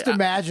Father's Day. Just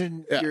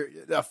imagine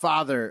a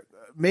father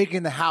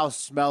making the house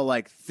smell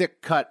like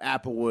thick cut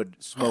Applewood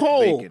smoked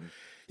bacon.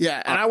 Yeah,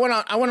 and I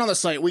went on the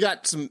site. We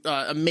got some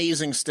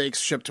amazing steaks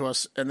shipped to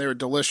us, and they were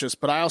delicious.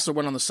 But I also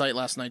went on the site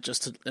last night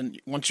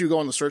and once you go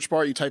on the search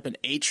bar, you type in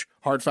H,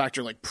 hard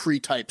factor, like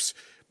pre-types.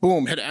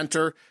 Boom, hit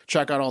enter,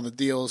 check out all the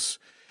deals.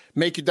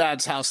 Make your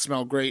dad's house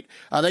smell great.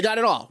 They got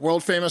it all.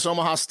 World famous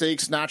Omaha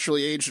steaks,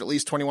 naturally aged at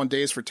least 21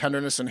 days for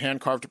tenderness and hand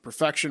carved to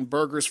perfection.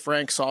 Burgers,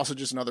 franks,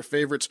 sausages, and other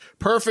favorites.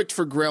 Perfect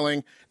for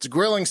grilling. It's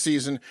grilling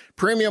season.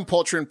 Premium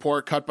poultry and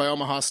pork cut by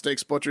Omaha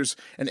Steaks butchers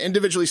and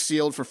individually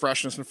sealed for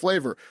freshness and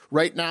flavor.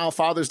 Right now,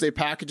 Father's Day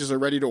packages are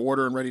ready to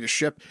order and ready to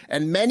ship,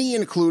 and many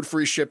include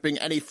free shipping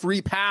and a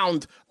free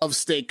pound of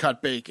steak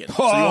cut bacon.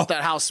 So you want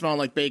that house smelling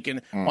like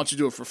bacon, why don't you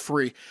do it for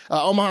free?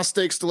 Omaha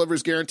Steaks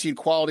delivers guaranteed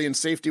quality and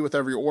safety with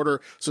every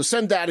order. So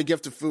send Dad a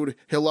gift of food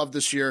he'll love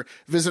this year.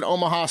 Visit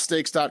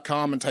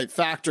omahasteaks.com and type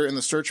FACTOR in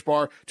the search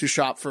bar to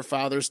shop for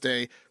Father's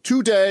Day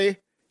today.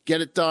 Get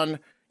it done.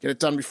 Get it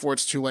done before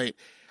it's too late.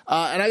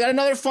 And I got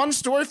another fun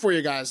story for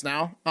you guys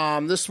now.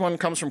 This one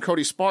comes from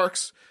Cody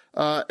Sparks.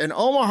 An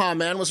Omaha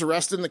man was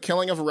arrested in the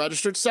killing of a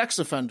registered sex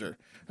offender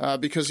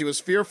because he was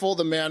fearful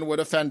the man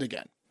would offend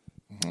again.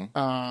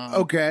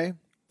 Okay.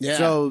 Yeah.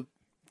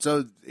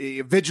 So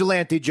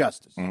vigilante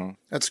justice.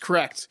 That's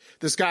correct.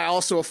 This guy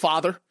also a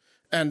father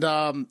and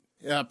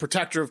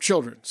protector of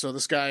children. So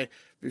this guy,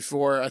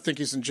 before, I think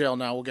he's in jail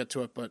now. We'll get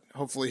to it, but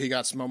hopefully he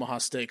got some Omaha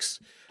steaks.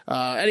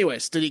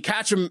 Anyways, did he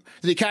catch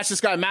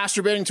this guy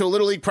masturbating to a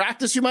Little League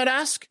practice, you might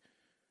ask?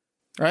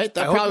 Right?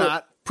 That I hope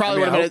not.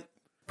 Probably would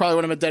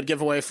have been a dead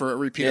giveaway for a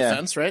repeat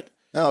offense, right?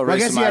 Oh, Well, I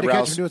guess he had to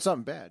catch him doing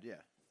something bad, yeah.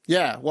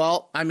 Yeah,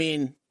 well, I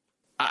mean,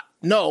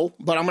 no,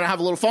 but I'm going to have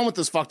a little fun with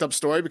this fucked up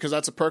story because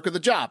that's a perk of the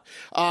job.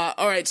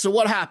 All right, so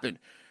what happened?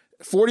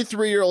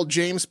 43-year-old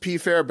James P.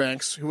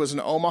 Fairbanks, who was an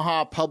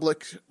Omaha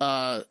public,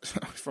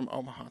 from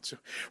Omaha too,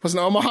 was an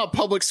Omaha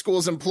Public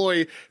Schools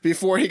employee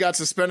before he got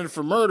suspended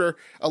for murder,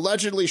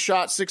 allegedly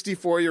shot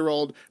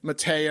 64-year-old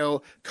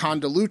Matteo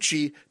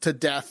Condalucci to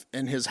death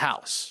in his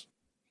house.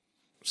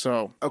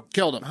 So,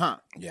 killed him. Huh.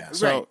 Yeah.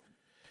 So,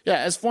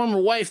 yeah, his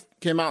former wife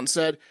came out and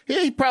said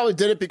he probably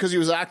did it because he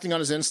was acting on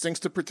his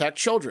instincts to protect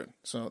children.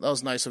 So that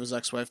was nice of his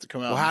ex-wife to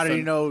come out. Well, how did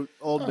he know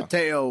old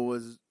Mateo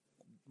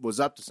was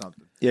up to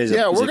something?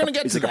 Yeah, we're going to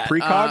get to that. He's like a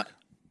precog?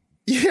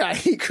 Yeah,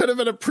 he could have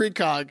been a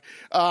precog.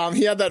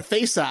 He had that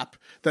face app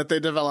that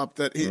they developed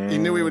that he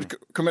knew he would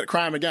commit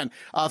crime again.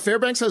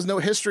 Fairbanks has no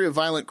history of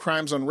violent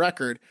crimes on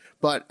record,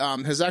 but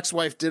his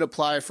ex-wife did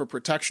apply for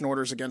protection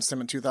orders against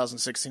him in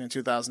 2016 and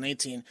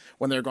 2018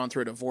 when they were going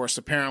through a divorce.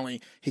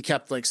 Apparently, he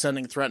kept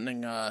sending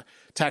threatening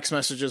text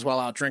messages while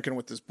out drinking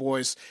with his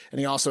boys, and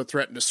he also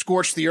threatened to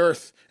scorch the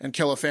earth and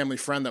kill a family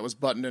friend that was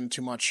buttoned in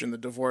too much in the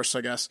divorce, I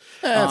guess.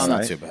 That's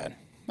not too bad.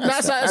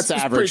 That's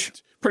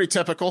average. Pretty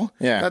typical.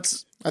 Yeah.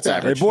 That's Hey,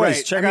 average. boys,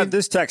 Right. check out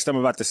this text I'm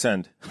about to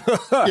send.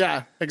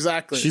 Yeah,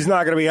 exactly. She's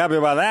not going to be happy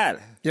about that.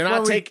 You're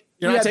not we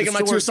had taking the my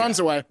two sword sons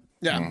guy. away.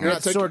 Yeah, you're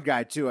not taking. Sword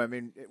guy, too. I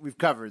mean, we've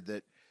covered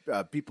that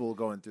people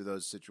going through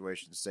those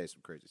situations say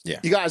some crazy stuff. Yeah.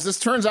 You guys, this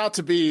turns out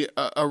to be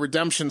a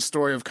redemption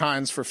story of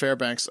kinds for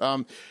Fairbanks.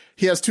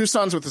 He has two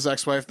sons with his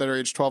ex-wife that are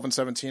aged 12 and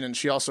 17, and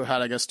she also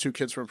had, I guess, two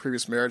kids from a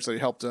previous marriage that he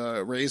helped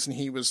raise, and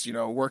he was,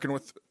 working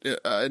with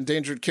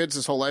endangered kids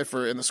his whole life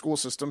or in the school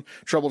system,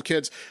 troubled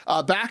kids.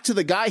 Back to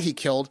the guy he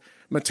killed,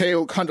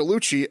 Matteo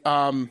Condalucci.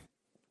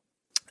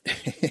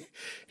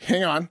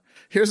 Hang on.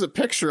 Here's a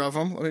picture of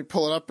him. Let me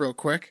pull it up real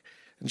quick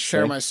and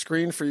share my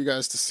screen for you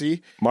guys to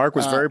see. Mark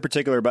was very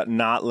particular about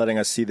not letting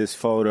us see this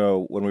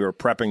photo when we were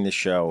prepping the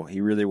show.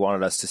 He really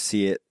wanted us to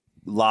see it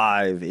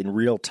live in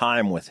real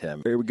time with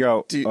him. Here we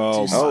go. Do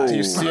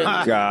you see it?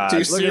 God. Do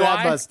you Look see at that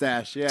why?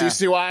 mustache, yeah. Do you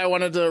see why I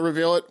wanted to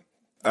reveal it?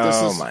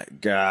 My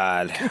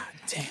God.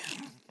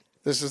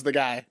 This is the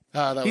guy.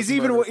 That He's was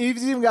murdered.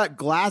 even got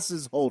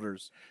glasses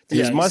holders.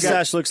 His he's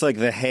mustache looks like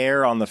the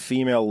hair on the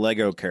female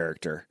Lego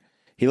character.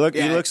 He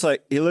looks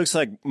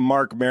like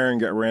Mark Maron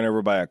got ran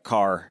over by a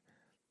car.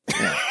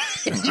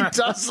 He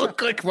does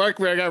look like Mark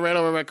Maron got ran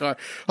over by a car.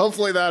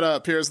 Hopefully that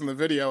appears in the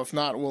video. If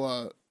not,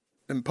 we'll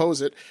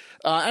impose it.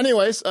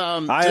 Anyways,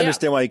 I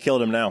understand why he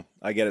killed him now.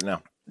 I get it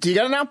now. Do you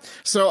get it now?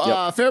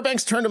 So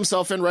Fairbanks turned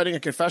himself in, writing a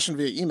confession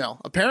via email.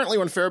 Apparently,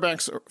 when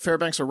Fairbanks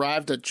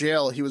arrived at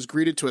jail, he was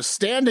greeted to a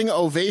standing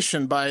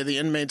ovation by the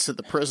inmates at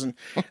the prison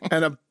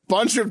and a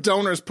bunch of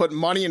donors put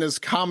money in his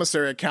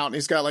commissary account. And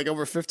he's got like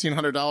over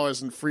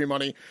 $1,500 in free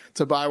money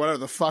to buy whatever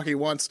the fuck he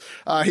wants.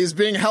 He's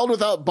being held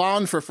without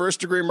bond for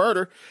first-degree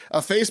murder. A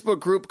Facebook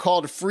group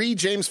called Free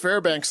James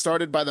Fairbanks,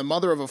 started by the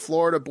mother of a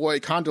Florida boy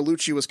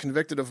Condalucci was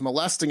convicted of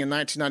molesting in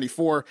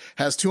 1994,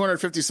 has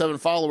 257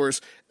 followers,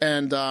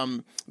 and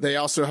they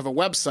also have a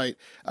website.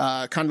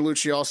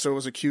 Condalucci also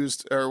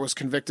was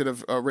convicted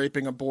of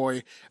raping a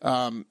boy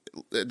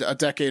a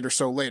decade or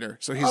so later.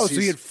 So so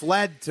he had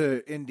fled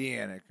to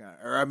Indiana,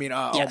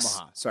 yes.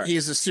 Omaha. Sorry,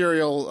 he's a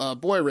serial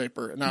boy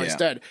raper, and now he's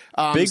dead.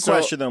 Big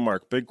question though,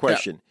 Mark. Big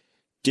question.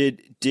 Yeah.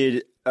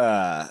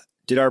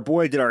 Did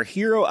our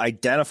hero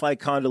identify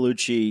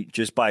Condalucci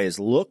just by his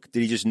look?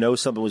 Did he just know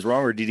something was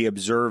wrong, or did he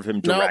observe him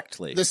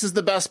directly? No, this is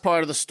the best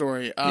part of the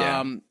story.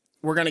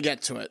 We're going to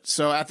get to it.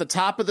 So at the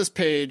top of this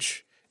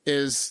page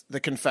is the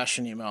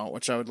confession email,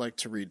 which I would like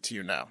to read to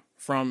you now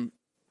from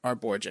our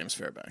boy James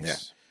Fairbanks.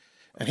 Yes.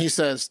 And he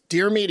says,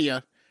 "Dear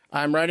media,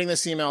 I'm writing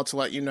this email to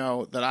let you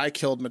know that I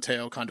killed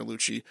Matteo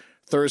Condalucci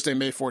Thursday,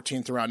 May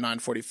 14th around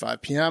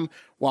 9:45 p.m.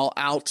 While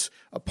out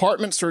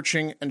apartment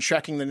searching and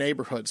checking the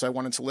neighborhoods I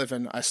wanted to live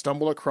in, I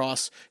stumbled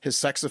across his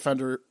sex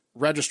offender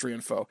registry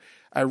info.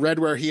 I read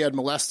where he had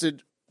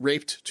molested,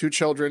 raped 2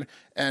 children,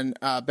 and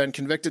been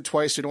convicted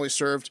twice. He'd only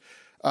served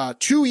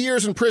 2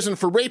 years in prison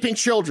for raping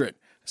children.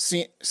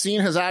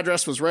 Seeing his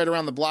address was right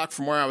around the block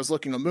from where I was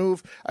looking to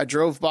move. I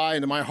drove by,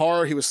 and to my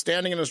horror, he was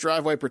standing in his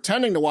driveway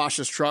pretending to wash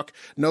his truck,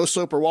 no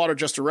soap or water,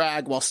 just a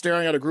rag, while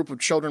staring at a group of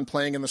children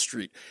playing in the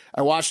street.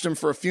 I watched him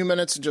for a few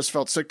minutes and just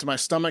felt sick to my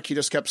stomach. He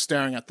just kept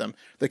staring at them.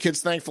 The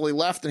kids thankfully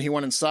left, and he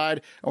went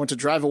inside. I went to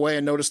drive away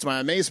and noticed to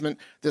my amazement,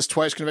 this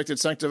twice convicted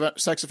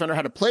sex offender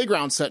had a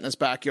playground set in his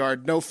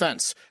backyard, no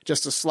fence,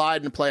 just a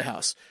slide and a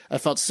playhouse. I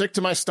felt sick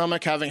to my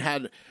stomach, having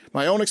had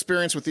my own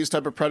experience with these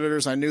type of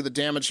predators. I knew the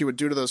damage he would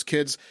do to those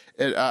kids.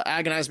 It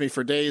agonized me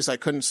for days. I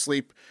couldn't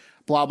sleep,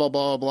 blah, blah,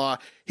 blah, blah.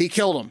 He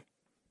killed him."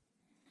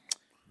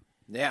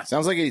 Yeah.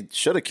 Sounds like he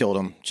should have killed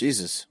him.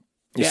 Jesus.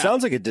 He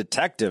sounds like a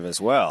detective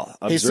as well,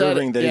 He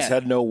observing said- that he's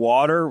had no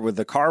water with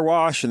the car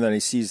wash, and then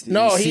he sees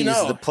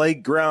the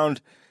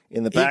playground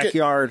in the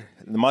backyard,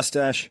 the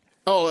mustache.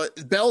 Oh,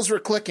 bells were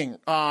clicking.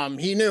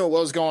 He knew what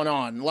was going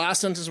on.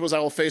 Last sentence was, "I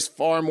will face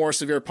far more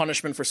severe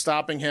punishment for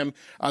stopping him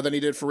than he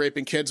did for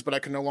raping kids, but I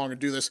can no longer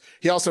do this."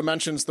 He also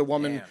mentions the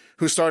woman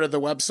who started the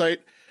website,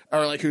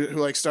 or like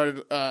who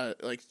started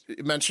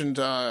mentioned.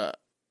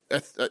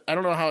 I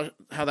don't know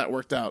how that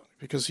worked out,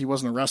 because he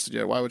wasn't arrested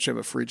yet. Why would she have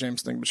a Free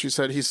James thing? But he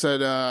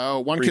said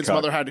one kid's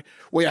mother had.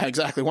 Well, yeah,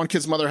 exactly. One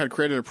kid's mother had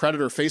created a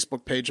predator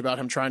Facebook page about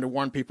him, trying to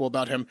warn people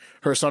about him.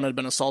 Her son had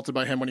been assaulted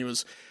by him when he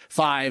was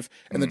 5,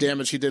 and the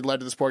damage he did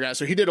led to this poor guy.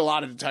 So he did a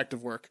lot of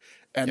detective work,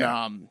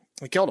 and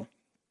he killed him.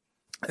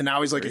 And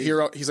now he's like a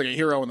hero. He's like a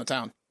hero in the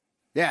town.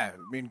 Yeah,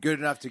 I mean, good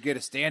enough to get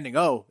a standing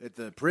O at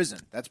the prison.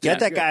 That's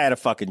Get that good. guy out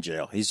of fucking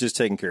jail. He's just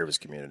taking care of his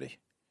community.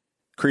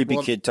 Creepy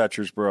kid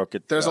touchers broke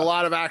it. There's a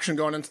lot of action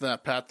going into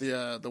that, Pat.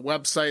 The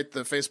website,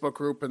 the Facebook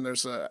group, and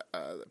there's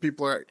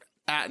people are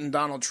atting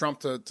Donald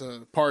Trump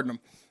to pardon him.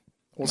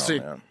 We'll see.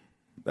 Man.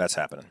 That's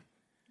happening.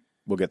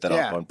 We'll get that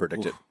up on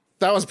Predicted.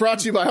 That was brought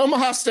to you by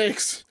Omaha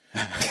Steaks.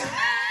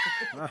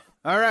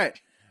 All right.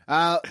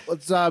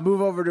 Let's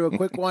move over to a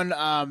quick one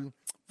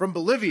from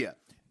Bolivia.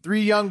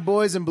 3 young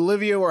boys in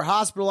Bolivia were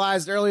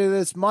hospitalized earlier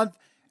this month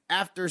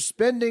after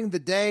spending the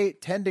day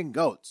tending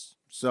goats.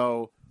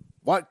 So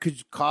what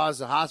could cause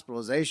a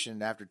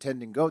hospitalization after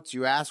tending goats,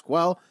 you ask?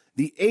 Well,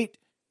 the 8,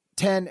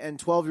 10, and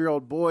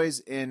 12-year-old boys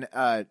in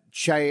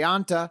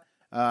Chayanta,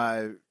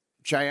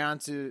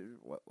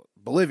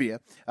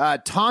 Bolivia,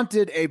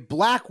 taunted a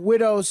black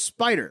widow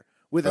spider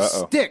with a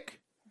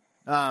stick.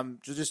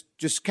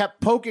 Just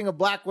kept poking a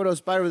black widow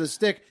spider with a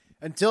stick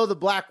until the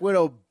black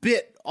widow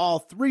bit all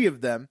 3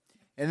 of them.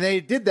 And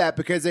they did that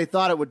because they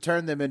thought it would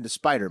turn them into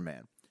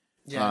Spiderman.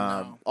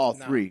 All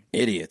 3.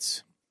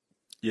 Idiots.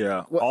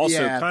 Yeah.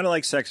 Also, kind of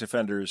like sex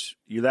offenders,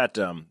 you're that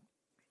dumb.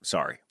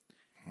 Sorry.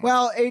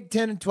 Well, 8,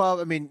 10, and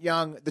 12. I mean,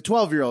 young. The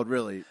 12-year-old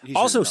really.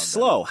 Also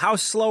slow. How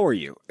slow are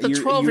you? The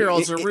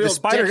 12-year-old's a real The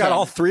spider got dickhead.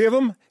 all 3 of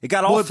them? It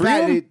got all 3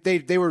 of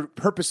them? They were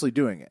purposely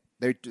doing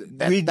it.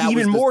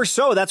 Even more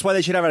so. That's why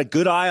they should have a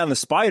good eye on the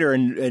spider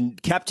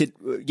and kept it,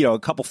 a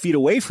couple feet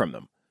away from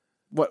them.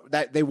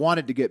 They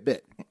wanted to get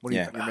bit.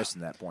 You're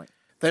missing that point.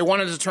 They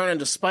wanted to turn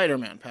into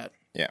Spider-Man, Pat.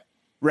 Yeah.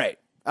 Right.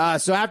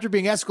 So after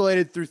being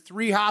escalated through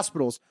 3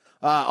 hospitals,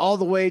 all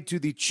the way to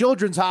the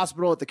Children's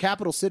Hospital at the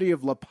capital city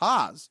of La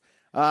Paz,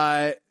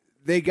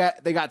 they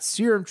got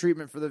serum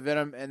treatment for the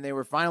venom, and they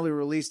were finally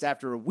released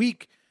after a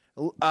week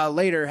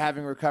later,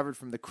 having recovered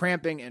from the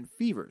cramping and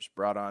fevers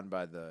brought on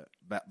by the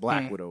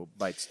black widow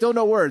bite. Still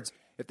no words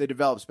if they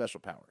develop special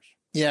powers.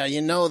 Yeah,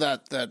 you know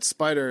that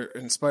spider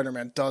in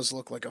Spider-Man does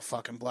look like a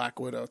fucking Black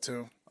Widow,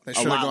 too. They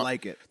A lot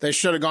like it. They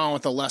should have gone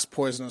with a less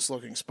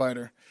poisonous-looking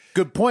spider.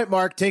 Good point,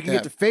 Mark. Taking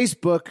it to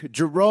Facebook,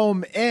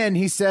 Jerome N.,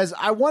 he says,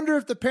 I wonder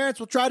if the parents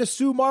will try to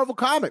sue Marvel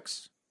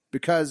Comics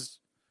because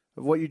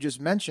of what you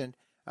just mentioned,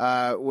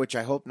 which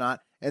I hope not.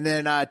 And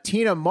then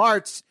Tina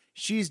Martz,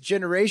 she's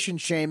generation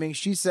shaming.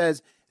 She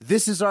says,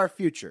 this is our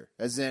future,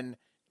 as in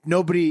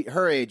nobody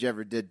her age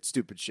ever did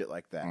stupid shit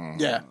like that.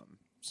 Yeah.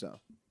 So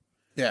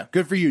Yeah.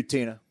 good for you,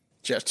 Tina.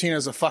 Jeff,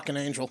 Tina's a fucking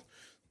angel.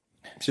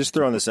 Just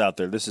throwing this out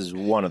there. This is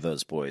one of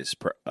those boys'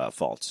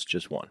 faults.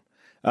 Just one.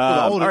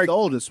 The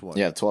oldest one.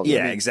 Yeah, 12.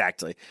 Yeah,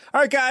 exactly.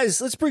 All right,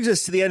 guys, let's bring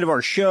us to the end of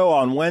our show.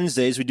 On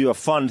Wednesdays, we do a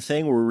fun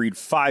thing where we read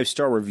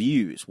 5-star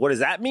reviews. What does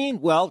that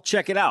mean? Well,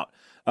 check it out.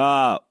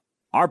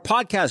 Our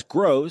podcast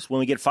grows when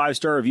we get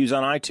 5-star reviews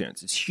on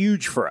iTunes. It's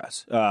huge for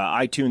us,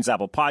 iTunes,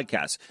 Apple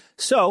Podcasts.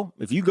 So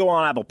if you go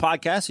on Apple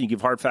Podcasts and you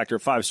give Hard Factor a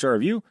 5-star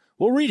review,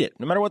 we'll read it,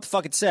 no matter what the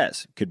fuck it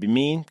says. Could be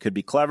mean, could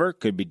be clever,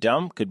 could be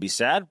dumb, could be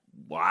sad.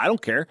 Well, I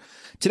don't care.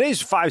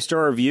 Today's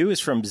 5-star review is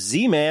from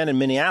Z-Man in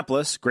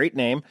Minneapolis. Great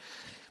name.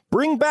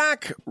 Bring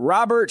back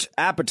Robert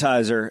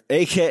Appetizer,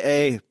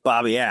 a.k.a.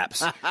 Bobby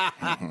Apps.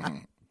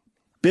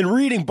 Been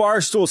reading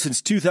Barstool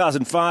since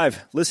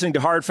 2005, listening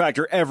to Hard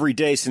Factor every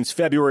day since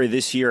February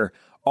this year.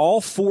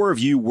 All 4 of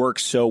you work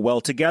so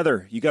well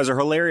together. You guys are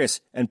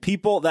hilarious. And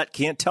people that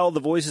can't tell the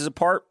voices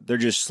apart, they're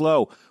just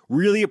slow.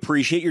 Really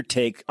appreciate your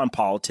take on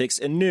politics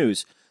and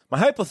news. My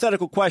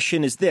hypothetical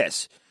question is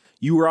this.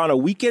 You were on a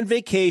weekend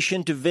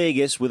vacation to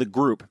Vegas with a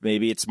group.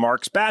 Maybe it's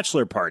Mark's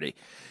bachelor party.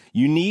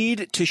 You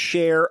need to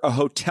share a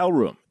hotel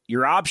room.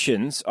 Your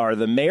options are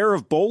the mayor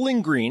of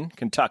Bowling Green,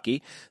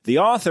 Kentucky, the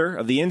author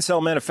of the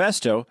Incel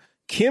Manifesto,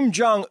 Kim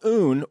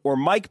Jong-un, or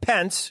Mike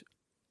Pence,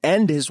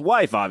 and his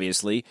wife,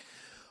 obviously.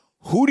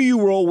 Who do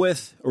you roll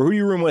with, or who do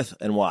you room with,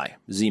 and why?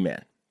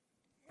 Z-Man.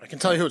 I can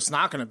tell you who it's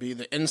not going to be,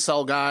 the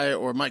incel guy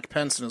or Mike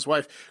Pence and his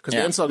wife, because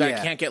the incel guy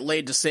can't get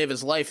laid to save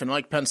his life, and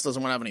Mike Pence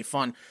doesn't want to have any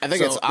fun. I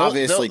think it's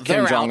obviously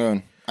Kim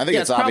Jong-un. I think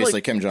it's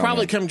obviously Kim Jong-un.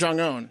 Probably Kim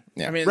Jong-un.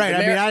 Yeah. I mean, Right.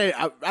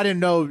 I didn't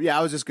know. Yeah,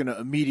 I was just going to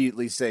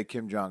immediately say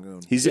Kim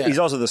Jong-un. He's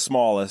also the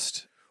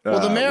smallest. Well,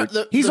 the mayor.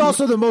 He's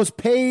also the most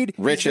paid.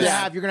 Richest.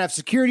 You're going to have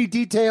security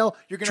detail.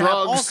 You're going to have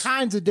all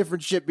kinds of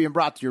different shit being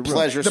brought to your room.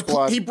 Pleasure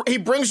squad. He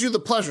brings you the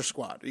pleasure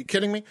squad. Are you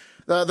kidding me?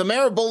 The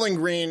mayor of Bowling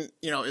Green,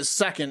 is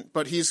second,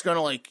 but he's going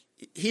to like.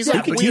 He's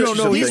like but weird. you don't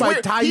know, he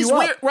might tie you up.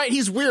 Weird, right?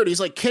 He's weird. He's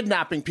like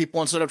kidnapping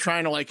people instead of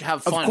trying to like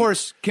have fun. Of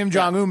course, Kim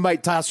Jong-un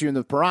might toss you in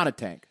the piranha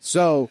tank.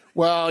 So,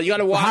 well, you got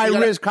to watch. High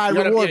risk, high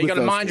reward. You got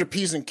to mind your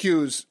P's and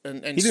Q's.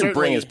 And he didn't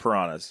bring his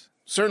piranhas.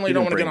 Certainly,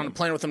 don't want to get on a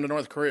plane with him to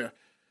North Korea.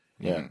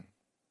 Yeah.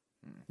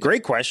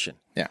 Great question.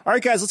 Yeah. All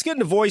right, guys, let's get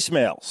into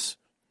voicemails.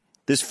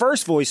 This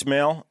first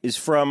voicemail is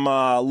from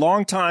a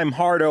longtime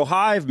Hardo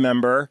Hive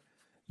member.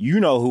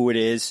 You know who it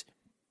is.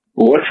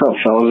 What's up,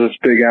 fellas? It's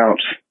Big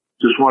Ounce.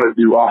 Just wanted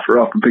to offer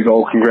up a big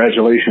old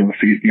congratulations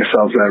to getting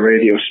yourselves that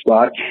radio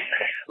spot.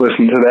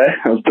 Listen today.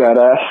 That was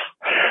badass.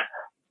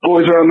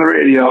 Boys are on the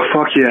radio.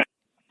 Fuck yeah.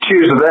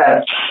 Cheers to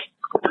that.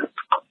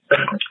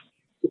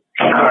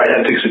 All right,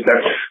 that takes it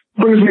there.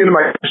 Brings me into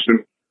my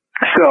question.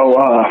 So,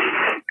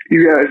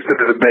 you guys did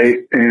the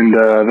debate, and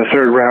the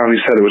third round,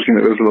 you said it was a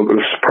little bit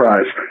of a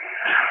surprise.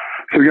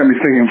 So it got me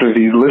thinking, for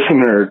the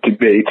listener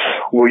debates,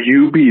 will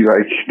you be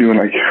like doing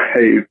like,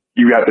 hey,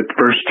 you got the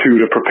first 2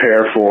 to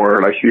prepare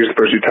for, like here's the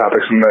first 2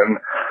 topics, and then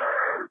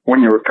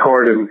when you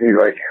record it,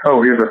 you're like,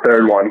 oh, here's the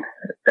third one,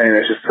 and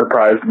it's just a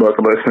surprise to both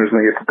the listeners, and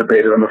they get to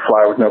debate it on the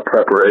fly with no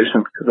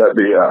preparation, because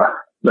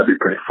that'd be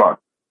pretty fun.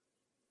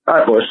 All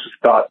right, boys, just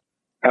thought.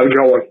 Have a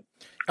good one.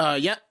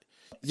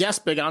 Yes,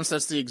 Big Ons,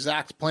 that's the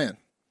exact plan.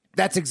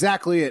 that's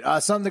exactly it.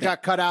 Something that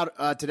got cut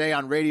out today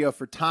on radio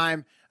for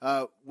time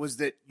was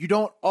that you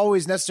don't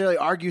always necessarily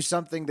argue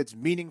something that's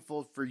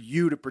meaningful for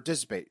you to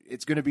participate.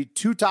 It's going to be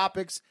 2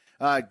 topics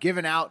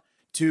given out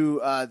to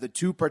the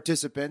 2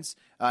 participants.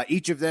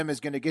 Each of them is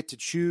going to get to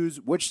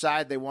choose which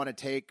side they want to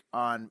take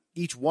on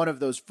each one of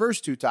those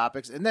first 2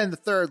 topics. And then the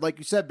third, like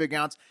you said, Big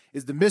Ounce,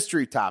 is the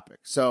mystery topic.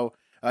 So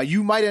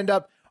you might end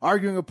up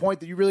arguing a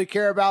point that you really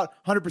care about,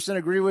 100%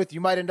 agree with.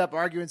 You might end up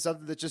arguing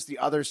something that's just the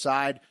other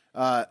side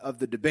of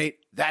the debate.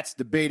 That's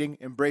debating.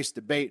 Embrace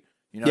debate.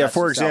 You know, yeah,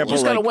 for example, you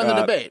just got to win the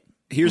debate.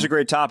 Here's a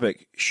great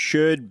topic.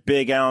 Should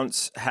Big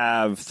Ounce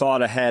have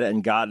thought ahead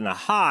and gotten a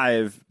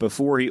hive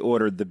before he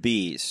ordered the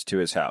bees to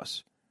his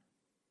house?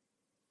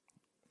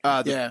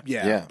 Probably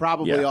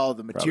all of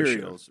the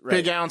materials. Right.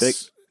 Big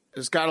Ounce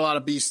has got a lot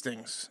of bee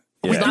stings.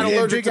 Yeah. He's not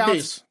allergic Big to Ounce,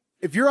 bees.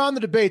 if you're on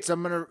the debates,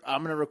 I'm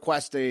gonna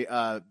request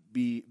a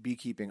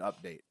beekeeping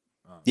update.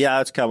 Yeah,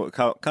 that's kind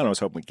of was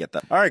hoping we'd get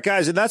that. All right,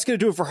 guys, and that's going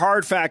to do it for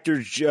Hard Factor.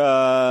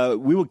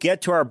 We will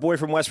get to our boy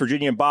from West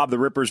Virginia and Bob the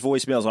Ripper's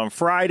voicemails on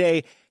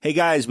Friday. Hey,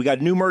 guys, we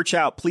got new merch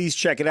out. Please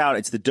check it out.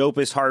 It's the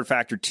dopest Hard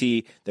Factor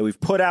tee that we've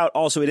put out.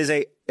 Also, it's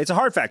a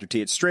Hard Factor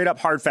tee. It's straight up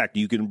Hard Factor.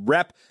 You can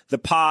rep the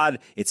pod.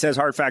 It says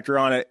Hard Factor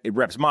on it. It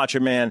reps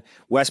Macho Man.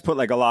 Wes put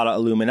like a lot of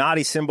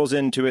Illuminati symbols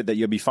into it that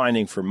you'll be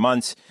finding for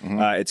months.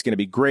 It's going to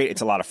be great.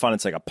 It's a lot of fun.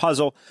 It's like a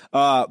puzzle.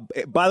 By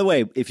the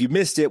way, if you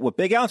missed it, what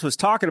Big Ounce was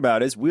talking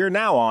about is we're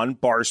now on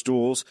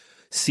Barstool's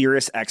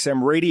Sirius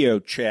XM radio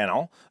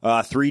channel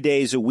 3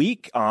 days a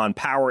week on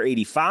Power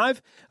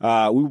 85. We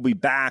will be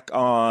back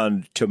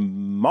on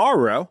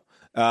tomorrow.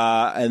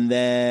 And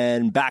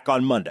then back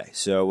on Monday.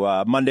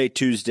 So Monday,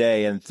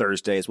 Tuesday, and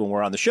Thursday is when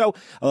we're on the show.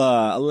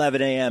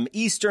 11 a.m.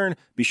 Eastern.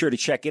 Be sure to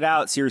check it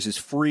out. Sirius is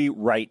free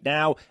right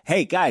now.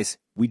 Hey, guys,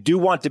 We do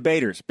want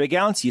debaters. Big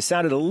Ounce, you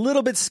sounded a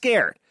little bit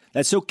scared.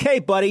 That's okay,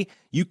 buddy.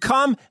 You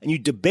come and you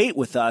debate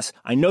with us.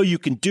 I know you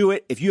can do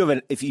it. If you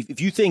have if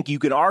you think you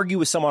can argue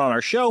with someone on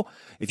our show,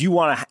 if you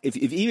want to,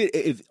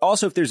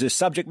 if there's a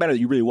subject matter that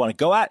you really want to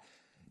go at,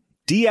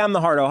 DM the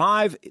Hardo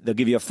Hive. They'll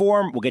give you a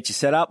form. We'll get you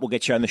set up. We'll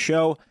get you on the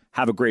show.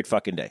 Have a great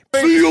fucking day.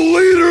 See you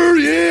later,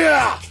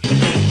 yeah!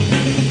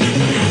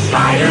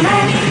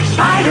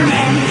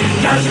 Spider-Man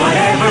does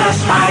whatever a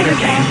spider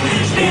can.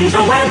 Spins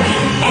a web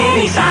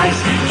any size,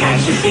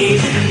 catches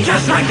thieves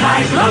just like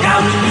flies. Look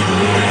out,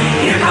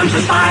 here comes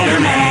the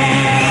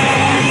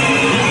Spider-Man.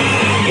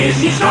 Is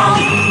he strong?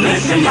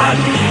 Listen, bud,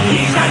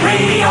 he's got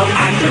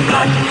radioactive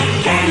blood.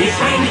 Can he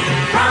swing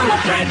from a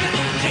thread?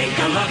 Take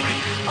a look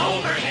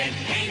overhead.